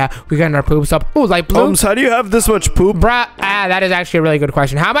yeah. We got our poops up. Oh, light blue. How do you have this much poop? Bruh, that is actually a really good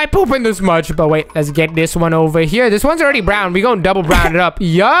question. How am I pooping this much? But wait, let's get this one over here. This one's already brown. We gonna double brown it up.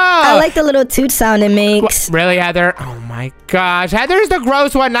 Yo! I like the little toot sound it makes. Really, Heather? Oh my gosh. Heather's the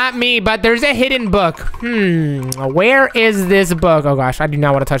gross one, not me, but there's a hidden book. Where is this book? Oh gosh, I do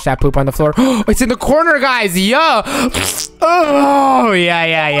not want to touch that poop on the floor. It's in the corner, guys. Yo! Oh,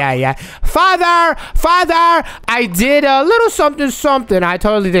 yeah. Father, I did a little something. I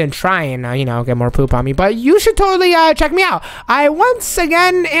totally didn't try and, get more poop on me, but you should totally check me out. I once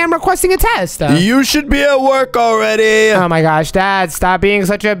again am requesting a test. You should be at work already. Oh my gosh, Dad, stop being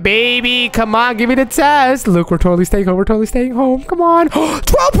such a baby. Come on, give me the test. Look, we're totally staying home. Come on.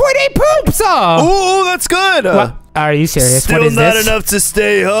 12.8 poops. Ooh, that's good. What? Are you serious? Still what is not this? enough to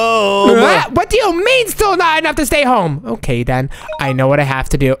stay home. What do you mean still not enough to stay home? Okay, then. I know what I have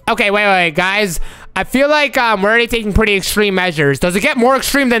to do. Okay, wait, guys. I feel like we're already taking pretty extreme measures. Does it get more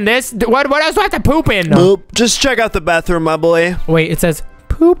extreme than this? What else do I have to poop in? Nope. Just check out the bathroom, my boy. Wait, it says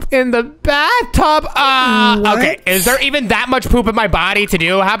poop in the bathtub. Okay. Is there even that much poop in my body to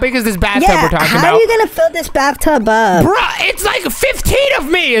do? How big is this bathtub we're talking about? How are you gonna fill this bathtub up? Bruh, it's like 15 of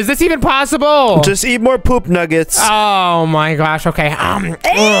me. Is this even possible? Just eat more poop nuggets. Oh my gosh. Okay.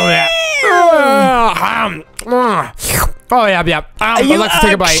 Oh yeah. You Let's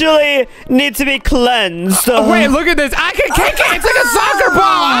take a bite. actually need to be cleansed. Wait, look at this. I can kick it. It's like a soccer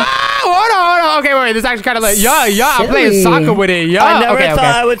ball. Hold on. Okay, wait. This is actually kind of like, I'm playing soccer with it. I never thought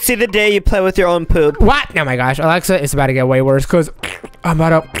I would see the day you play with your own poop. What? Oh my gosh, Alexa, it's about to get way worse because I'm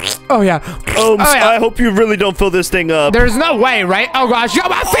about to. Oh yeah. I hope you really don't fill this thing up. There's no way, right? Oh gosh, yo,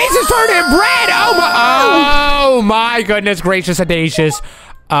 my face is turning red. Oh my goodness gracious, audacious.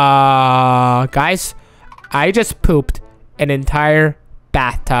 Guys, I just pooped an entire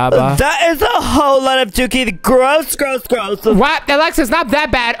bathtub. That is a whole lot of dookie. Gross. What? Alexa, it's not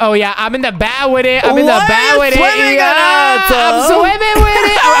that bad. Oh yeah, I'm in the bad with it. I'm swimming in it? I'm swimming with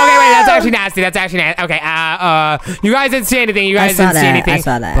it. Okay, wait, that's actually nasty. Okay, you guys didn't see anything. I saw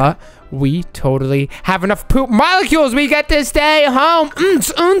that. But we totally have enough poop molecules. We get to stay home.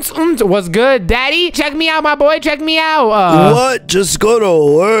 What's good, Daddy? Check me out, my boy. Check me out. What? Just go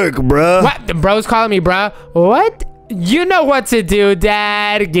to work, bruh. What? The bro's calling me, bruh. What? You know what to do,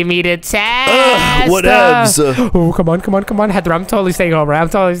 Dad. Give me the test. Whatevs. Oh, come on, Heather. I'm totally staying home,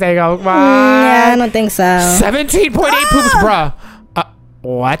 right? Come on. Yeah, I don't think so. 17.8 poops, bruh.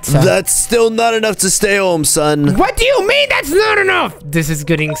 What? That's still not enough to stay home, son. What do you mean that's not enough? This is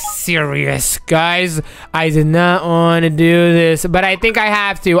getting serious, guys. I did not want to do this, but I think I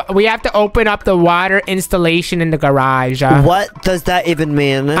have to. We have to open up the water installation in the garage. What does that even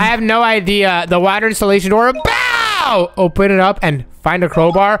mean? I have no idea. The water installation door. Bow! Open it up and find a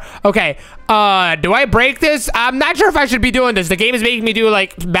crowbar. Okay. Do I break this? I'm not sure if I should be doing this. The game is making me do,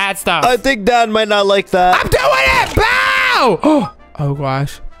 like, bad stuff. I think Dad might not like that. I'm doing it! Bow! Oh,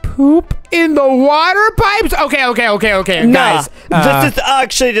 gosh. poop in the water pipes? Okay, Nah, guys. this is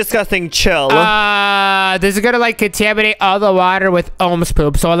actually disgusting. Chill. This is gonna like contaminate all the water with Ohm's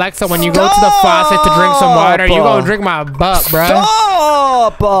poop. So Alexa, when you go to the faucet to drink some water, you go drink my butt, bro.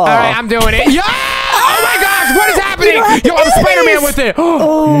 Stop! All right, I'm doing it. Yeah! Oh my gosh, what is happening? Yo, I'm Spider-Man with it.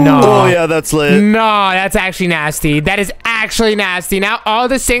 No. Oh, yeah, that's lit. No, that's actually nasty. That is actually nasty. Now all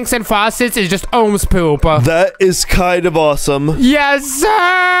the sinks and faucets is just Ohm's poop. That is kind of awesome. Yes,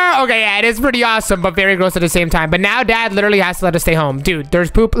 sir. Okay, yeah, it is pretty awesome, but very gross at the same time. But now Dad literally has to let us stay home. Dude, there's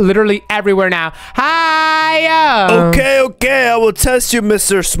poop literally everywhere now. Hi. Okay, I will test you,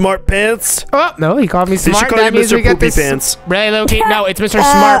 Mr. Smart Pants. Oh, no, he called me They smart. should call That you means we Mr. get Poopy this. Pants. Really, Loki? No, it's Mr.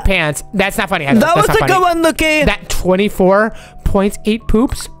 Smart Pants. That's not funny. That was a good one, Lucky. That 24.8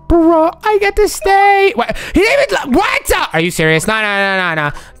 poops? Bro, I get to stay. What? He didn't even. What? Are you serious?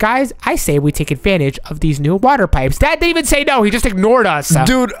 No. Guys, I say we take advantage of these new water pipes. Dad didn't even say no. He just ignored us.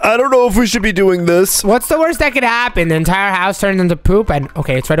 Dude, I don't know if we should be doing this. What's the worst that could happen? The entire house turns into poop, and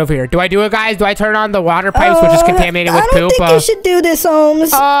okay, it's right over here. Do I do it, guys? Do I turn on the water pipes, which is contaminated with I don't poop? think you should do this,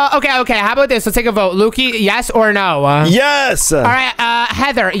 Holmes. Okay. How about this? Let's take a vote. Lukey, yes or no? Yes. All right,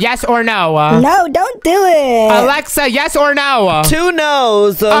 Heather, yes or no? No, don't do it. Alexa, yes or no? 2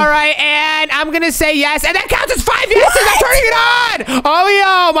 no's. All right, and I'm gonna say yes, and that counts as 5 yeses. I'm turning it on.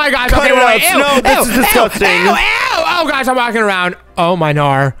 Oh my gosh. Cut Okay, it out. wait. Ew, No, this is disgusting. Ew. Oh gosh, I'm walking around. Oh my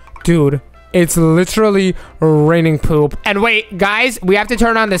nar, dude. It's literally raining poop. And wait, guys, we have to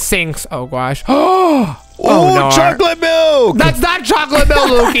turn on the sinks. Oh gosh. Oh, no. Chocolate milk. That's not chocolate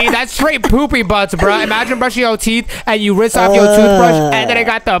milk, Lukey. That's straight poopy butts, bro. Imagine brushing your teeth and you rinse off your toothbrush and then it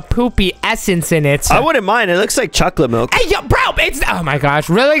got the poopy essence in it. I wouldn't mind. It looks like chocolate milk. Hey, yo, bro, it's... Oh, my gosh.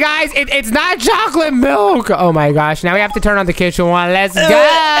 Really, guys? It's not chocolate milk. Oh, my gosh. Now we have to turn on the kitchen one. Let's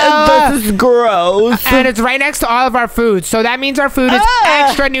go. This is gross. And it's right next to all of our food. So that means our food is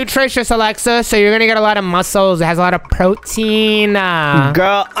extra nutritious, Alexa. So you're going to get a lot of muscles. It has a lot of protein.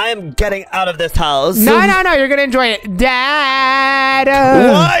 Girl, I am getting out of this house. No. You're going to enjoy it. Dad.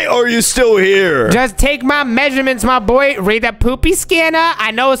 Why are you still here? Just take my measurements, my boy. Read that poopy scanner.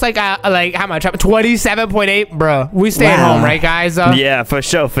 I know it's like how much? 27.8, bro. We stay at home, right, guys? Yeah, for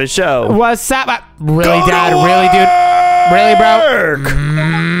sure. What's up? Really, Go to Dad? Really, dude? Really,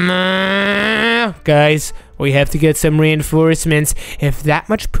 bro? Guys, we have to get some reinforcements. If that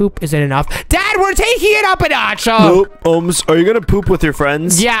much poop isn't enough, Dad, we're taking it up a notch. Nope. Are you gonna poop with your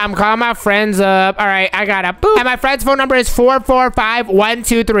friends? Yeah, I'm calling my friends up. All right, I got a boop. And my friend's phone number is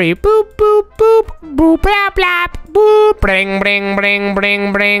 445-123. Boop, boop, boop, boop, blap, blap, boop, bring, bring, bring,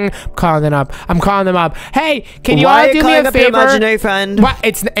 bring, bring. I'm calling them up. Hey, can you all do me a Your favor? imaginary friend? What?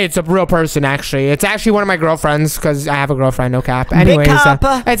 It's a real person, actually. It's actually one of my girlfriends, because I have a girlfriend, no cap. Anyways, Cap.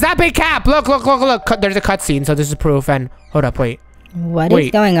 it's not Big Cap. Look. There's a cutscene, so this is proof. And hold up, wait. What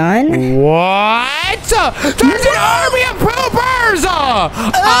is going on? What? There's an army of poopers!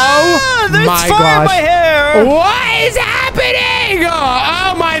 Oh There's my fire gosh. in my hair. What is happening?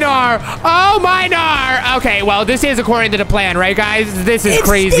 Oh my nar. Okay, well, this is according to the plan, right, guys? This is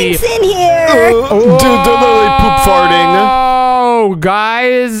crazy. Stinks in here. Dude, they're literally poop farting. Oh,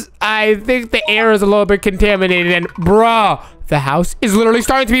 guys, I think the air is a little bit contaminated, and bruh, the house is literally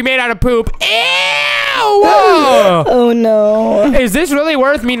starting to be made out of poop. Ew! Oh no. Is this really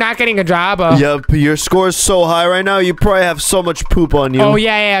worth me not getting a job? Yep, your score is so high right now, you probably have so much poop on you. Oh,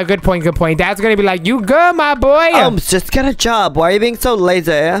 yeah, good point. Dad's gonna be like, you good, my boy? Just get a job. Why are you being so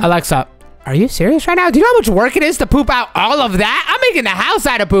lazy? Alexa, are you serious right now? Do you know how much work it is to poop out all of that? I'm making the house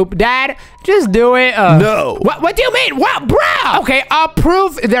out of poop, Dad. Just do it. No. What do you mean? What, bro? Okay, I'll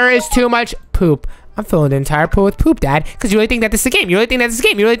prove there is too much poop. I'm filling the entire pool with poop, Dad, because you really think that this is a game. You think it's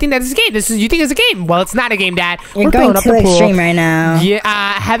a game. Well, it's not a game, Dad. You're going too extreme right now. Yeah,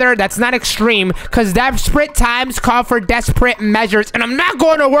 Heather, that's not extreme, because desperate times call for desperate measures, and I'm not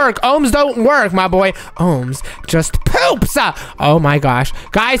going to work. Ohms don't work, my boy. Ohms just poops. Oh my gosh.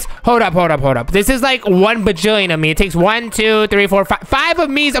 Guys, hold up. This is like 1 bajillion of me. It takes 1, 2, 3, 4, 5 of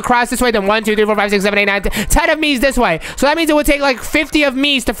me's across this way, then 1, 2, 3, 4, 5, 6, 7, 8, 9, 10 of me's this way. So that means it would take like 50 of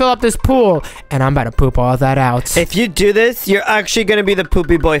me's to fill up this pool, and I'm about to poop all that out. If you do this, you're actually gonna be the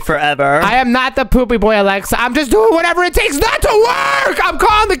poopy boy forever. I am not the poopy boy, Alexa. I'm just doing whatever it takes not to work. I'm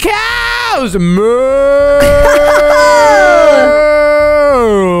calling the cows. Moo.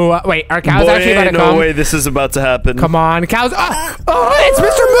 Wait, are cows actually about to come? No way, this is about to happen. Come on, cows. Oh, it's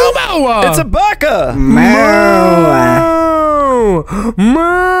Mr. Moo. It's a baka.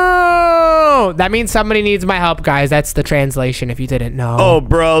 Moo. don't. That means somebody needs my help, guys. That's the translation if you didn't know. Oh,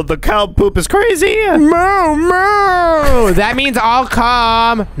 bro, the cow poop is crazy. Moo, moo. That means I'll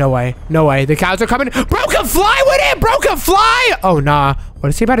come. No way. No way. The cows are coming. Bro can fly with it. Bro can fly. Oh, nah. What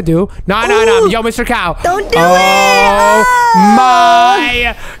is he about to do? Nah. Yo, Mr. Cow. Don't do it. Oh,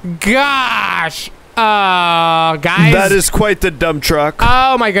 my gosh. Guys. That is quite the dump truck.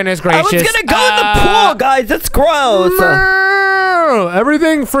 Oh, my goodness gracious. I was gonna go in the pool, guys. That's gross.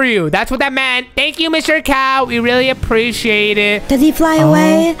 Everything for you. That's what that meant. Thank you, Mr. Cow. We really appreciate it. Does he fly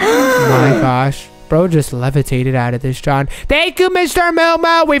away? Oh my gosh. Bro just levitated out of this, John. Thank you, Mr.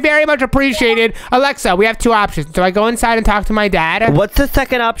 Momo. We very much appreciate it. Alexa, we have two options. Do I go inside and talk to my dad? What's the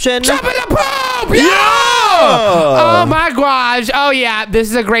second option? Jump in the poop! Oh my gosh. Oh yeah, this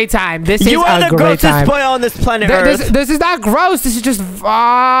is a great time. This is You are a the great time. grossest boy on this planet Earth. This is not gross. This is just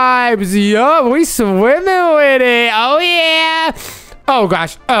vibes. Yo, we swimming with it. Oh yeah. Oh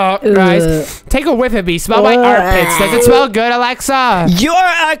gosh. Oh guys, take a whiff of me. Smell my armpits. Does it smell good, Alexa? You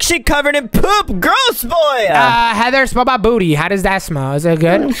are actually covered in poop. Gross, boy. Heather, smell my booty. How does that smell? Is it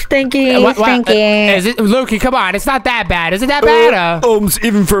good? Stinky, What- stinky. Is it, Lukey? Come on, it's not that bad. Is it that bad?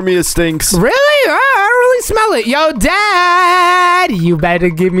 Even for me, it stinks. Really? I don't really smell it. Yo, Dad, you better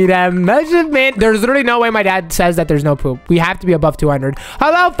give me that measurement. There's literally no way my dad says that there's no poop. We have to be above 200.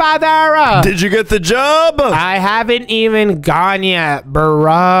 Hello, Father. Did you get the job? I haven't even gone yet,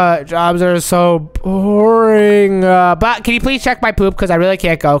 bruh. Jobs are so boring. But can you please check my poop? Because I really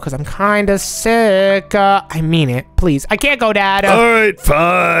can't go because I'm kind of sick. I mean it. Please. I can't go, Dad. All right,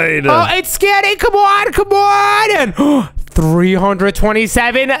 fine. Oh, it's scary. Come on. Come on. And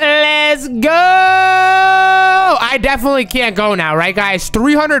 327. Let's go. I definitely can't go now, right, guys?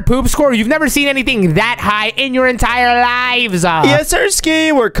 300 poop score. You've never seen anything that high in your entire lives. Yes, sir,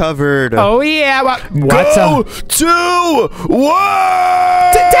 Ski. We're covered. Oh, yeah. What's Go to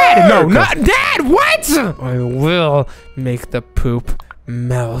work! Dad, no, not Dad. What? I will make the poop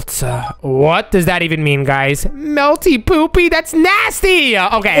melt. What does that even mean, guys? Melty poopy? That's nasty.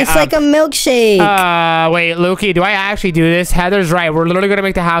 Okay. It's like a milkshake. Wait, Lukey, do I actually do this? Heather's right. We're literally gonna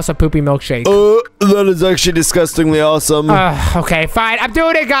make the house a poopy milkshake. That is actually disgustingly awesome. Okay, fine. I'm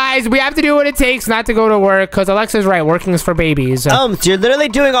doing it, guys. We have to do what it takes not to go to work, because Alexa's right. Working is for babies. So you're literally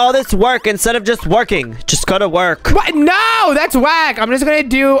doing all this work instead of just working. Just go to work. What? No, that's whack. I'm just gonna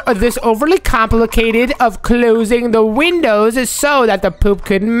do this overly complicated of closing the windows so that the poop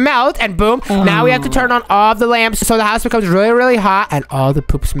could melt, and boom. Now we have to turn on all of the lamps so the house becomes really, really hot and all the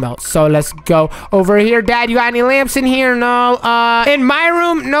poops melt. So let's go over here. Dad, you got any lamps in here? No. In my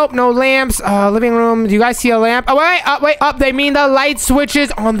room? Nope, no lamps. Living room. Do you guys see a lamp? Oh, wait. They mean the light switches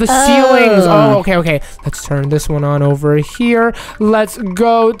on the ceilings. Oh, okay. Let's turn this one on over here. Let's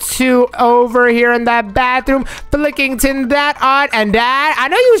go to over here in that bathroom. Flicking that on. And Dad, I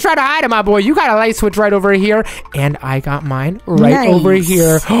know you was trying to hide it, my boy. You got a light switch right over here. And I got mine right over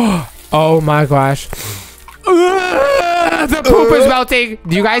here. Oh my gosh. The poop is melting.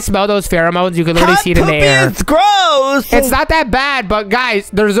 Do you guys smell those pheromones? You can literally see it in the air. It's gross. It's not that bad, but guys,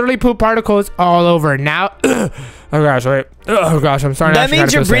 there's literally poop particles all over. Now, oh gosh, wait. Oh gosh, I'm sorry. That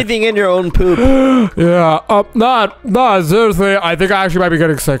means you're breathing in your own poop. Yeah. Not seriously. I think I actually might be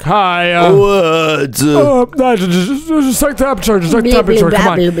getting sick. Hi. What? Just check temperature. Just check temperature.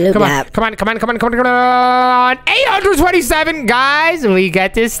 Come on. 827 guys. We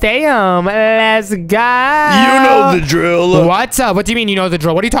get to stay home. Let's go. You know the drill. What's up? What do you mean you know the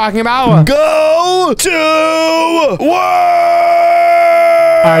drill? What are you talking about? Go to work.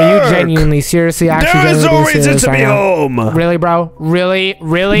 Are you genuinely, seriously, actually There is no genuinely reason serious to right be now? home. Really, bro? Really?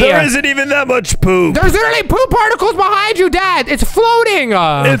 There isn't even that much poop. There's literally poop particles behind you, Dad. It's floating.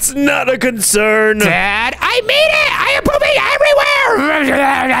 It's not a concern. Dad, I made it. I am pooping everywhere.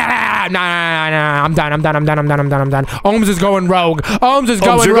 No. I'm done. Ohms is going rogue.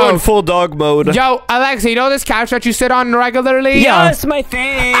 You're going full dog mode. Yo, Alexa, you know this couch that you sit on regularly? Yes, my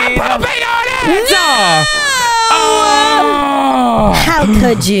thing. I'm pooping on it. No. Oh. How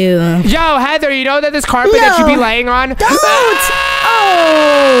could you? Yo, Heather, you know that this carpet that you be laying on? Don't!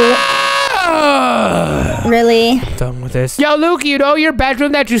 Oh! Really? Done with this. Yo, Luke, you know your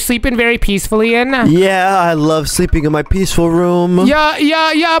bedroom that you sleep in very peacefully in? Yeah, I love sleeping in my peaceful room. Yeah.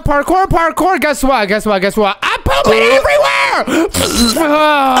 Parkour. Guess what? I'm pooping everywhere!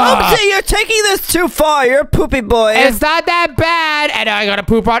 You're taking this too far. You're a poopy boy. It's not that bad. And I gotta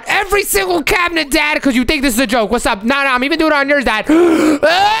poop on every single cabinet, Dad, because you think this is a joke. What's up? No, I'm even doing it on yours, Dad.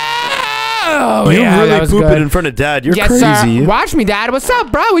 Oh, You yeah, that really was poop good. it in front of Dad. You're Yes, crazy. sir. Watch me, Dad. What's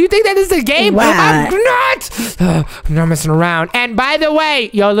up, bro? You think that this is a game? Wow. I'm not. I'm not messing around. And by the way,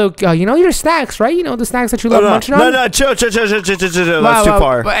 yo, Luke, you know your snacks, right? You know the snacks that you love munching on? No, chill. That's too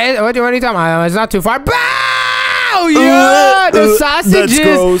far. What are you talking about? It's not too far. Bow! Yeah, the sausages. That's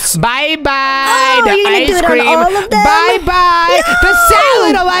gross. Bye-bye. Oh, the you're gonna ice do it on cream. all of them? Bye-bye. No! The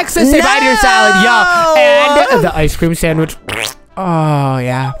salad, Alexa. Say bye to your salad, No! yo. And the ice cream sandwich. Oh,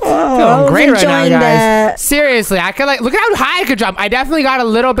 yeah. I Feeling was great right now, enjoying guys. that. Seriously, I could look at how high I could jump. I definitely got a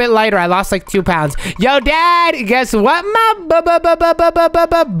little bit lighter. I lost like 2 pounds. Yo, Dad, guess what, my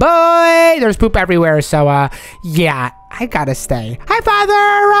boy? There's poop everywhere, so yeah, I gotta stay. Hi,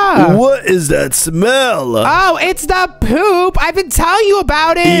 Father. What is that smell? Oh, it's the poop. I've been telling you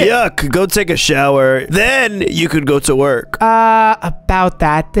about it. Yuck. Go take a shower. Then you could go to work. About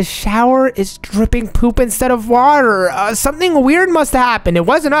that, the shower is dripping poop instead of water. Something weird must have happened. It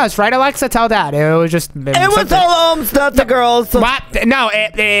wasn't us, right, Alexa? Tell Dad. It was just. It was all not the girls. What? No,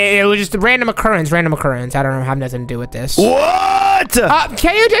 it was just a random occurrence. I don't have nothing to do with this. What?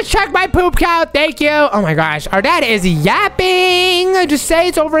 Can you just check my poop count? Thank you. Oh my gosh, our dad is yapping. Just say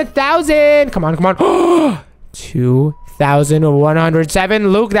it's over 1,000. Come on. 2,107.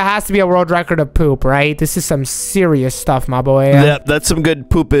 Luke, that has to be a world record of poop, right? This is some serious stuff, my boy. Yep, that's some good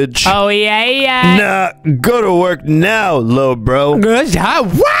poopage. Oh yeah. Nah, go to work now, low bro.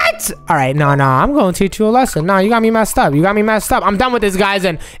 What? All right, no, I'm going to teach you a lesson. No, you got me messed up. I'm done with this, guys.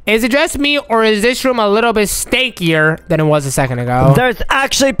 And is it just me, or is this room a little bit stinkier than it was a second ago? There's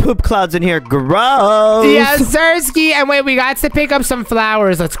actually poop clouds in here. Gross. Yes, Sirski. And wait, we got to pick up some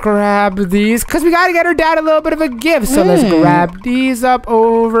flowers. Let's grab these, because we got to get her dad a little bit of a gift. So let's grab these up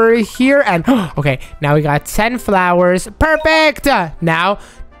over here. And okay, now we got 10 flowers. Perfect. Now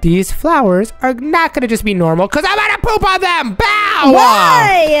these flowers are not gonna just be normal, because I'm gonna poop on them. Bow!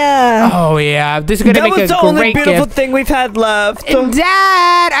 Why? Oh yeah, this is gonna That make was a the only great beautiful gift. thing we've had left.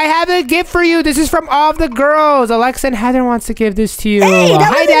 Dad, I have a gift for you. This is from all of the girls. Alexa and Heather wants to give this to you. Hey, that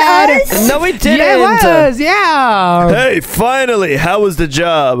Hi, wasn't Dad. us. No, we didn't. Yeah, it was. Yeah. Hey, finally, how was the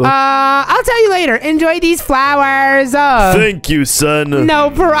job? I'll tell you later. Enjoy these flowers. Thank you, son.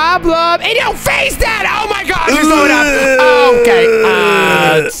 No problem. In your face, Dad. Oh my gosh, you're throwing up.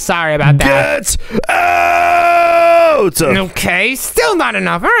 Okay. Sorry about that. Get out! Okay, still not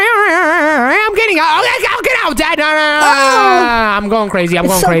enough. All right. I'm getting out. I'll get out, Dad. I'm going crazy.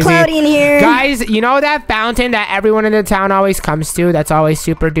 It's so cloudy in here. Guys, you know that fountain that everyone in the town always comes to? That's always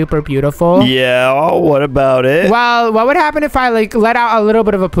super duper beautiful. Yeah, what about it? Well, what would happen if I let out a little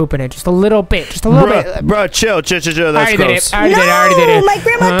bit of a poop in it? Just a little bit. Just a little bit. Bro, chill. That's I gross. already did it. My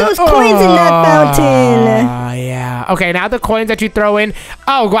grandma throws coins in that fountain. Oh, yeah. Okay, now the coins that you throw in.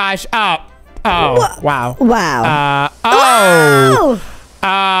 Oh, gosh. Oh, wow. Wow. Oh.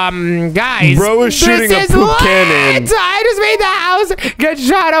 Guys. Bro is shooting this a poop lit. cannon. I just made the house get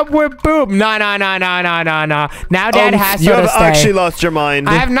shot up with poop. No. Now Dad has to You have stay. actually lost your mind.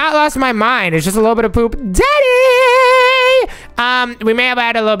 I have not lost my mind. It's just a little bit of poop. Daddy! We may have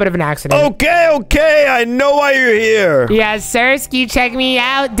had a little bit of an accident. Okay. I know why you're here. Yes, Sirski, check me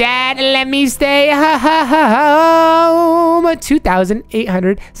out, Dad. Let me stay home.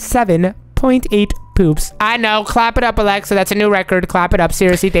 2,807.8 poops. I know. Clap it up, Alexa. That's a new record. Clap it up.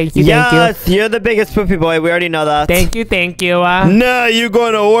 Seriously, thank you. Yes, you're the biggest poopy boy. We already know that. Thank you. Nah, you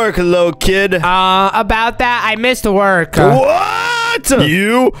going to work, little kid. About that, I missed work. What?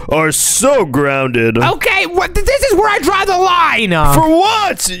 You are so grounded. Okay, this is where I draw the line. For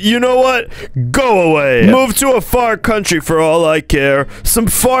what? You know what? Go away. Move to a far country for all I care. Some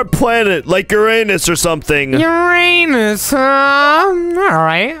far planet like Uranus or something. Uranus, all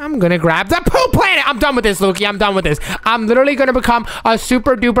right, I'm gonna grab the poop planet. I'm done with this, Lukey. I'm done with this. I'm literally gonna become a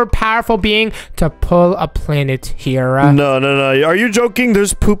super duper powerful being to pull a planet here. No. Are you joking?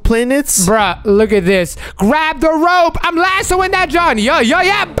 There's poop planets? Bruh, look at this. Grab the rope. I'm lassoing that John. Yeah.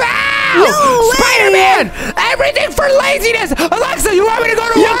 Bow! No way! Spider-Man! Everything for laziness! Alexa, you want me to go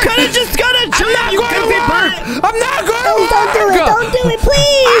to You work? could have just got a job. I'm not going to work! I'm not going to work! Don't do it, I'm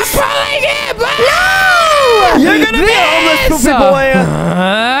please. pulling it! No! You're gonna be a homeless poopy boy.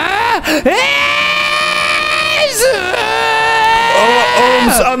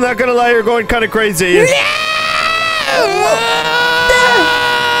 I'm not gonna lie, you're going kind of crazy. It reeks!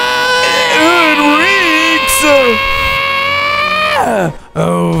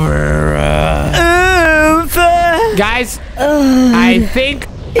 Guys, I think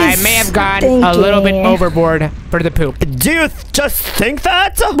I may have gone a little bit overboard for the poop. Do you just think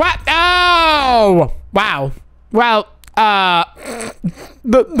that? What? Oh! Wow. Well,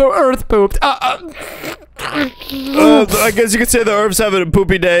 the earth pooped. I guess you could say the herbs having a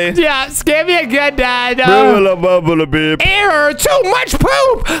poopy day. Yeah, give me a good dad. Error, too much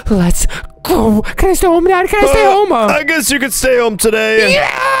poop. Let's go. Can I stay home, Dad? Can I stay home? I guess you could stay home today.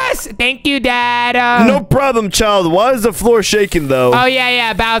 Yes! Thank you, Dad. No problem, child. Why is the floor shaking, though? Oh,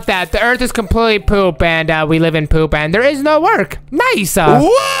 yeah, about that. The earth is completely poop, and we live in poop, and there is no work. Nice.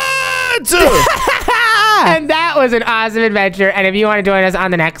 What? And that was an awesome adventure, and if you want to join us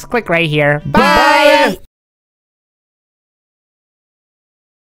on the next, click right here. Bye.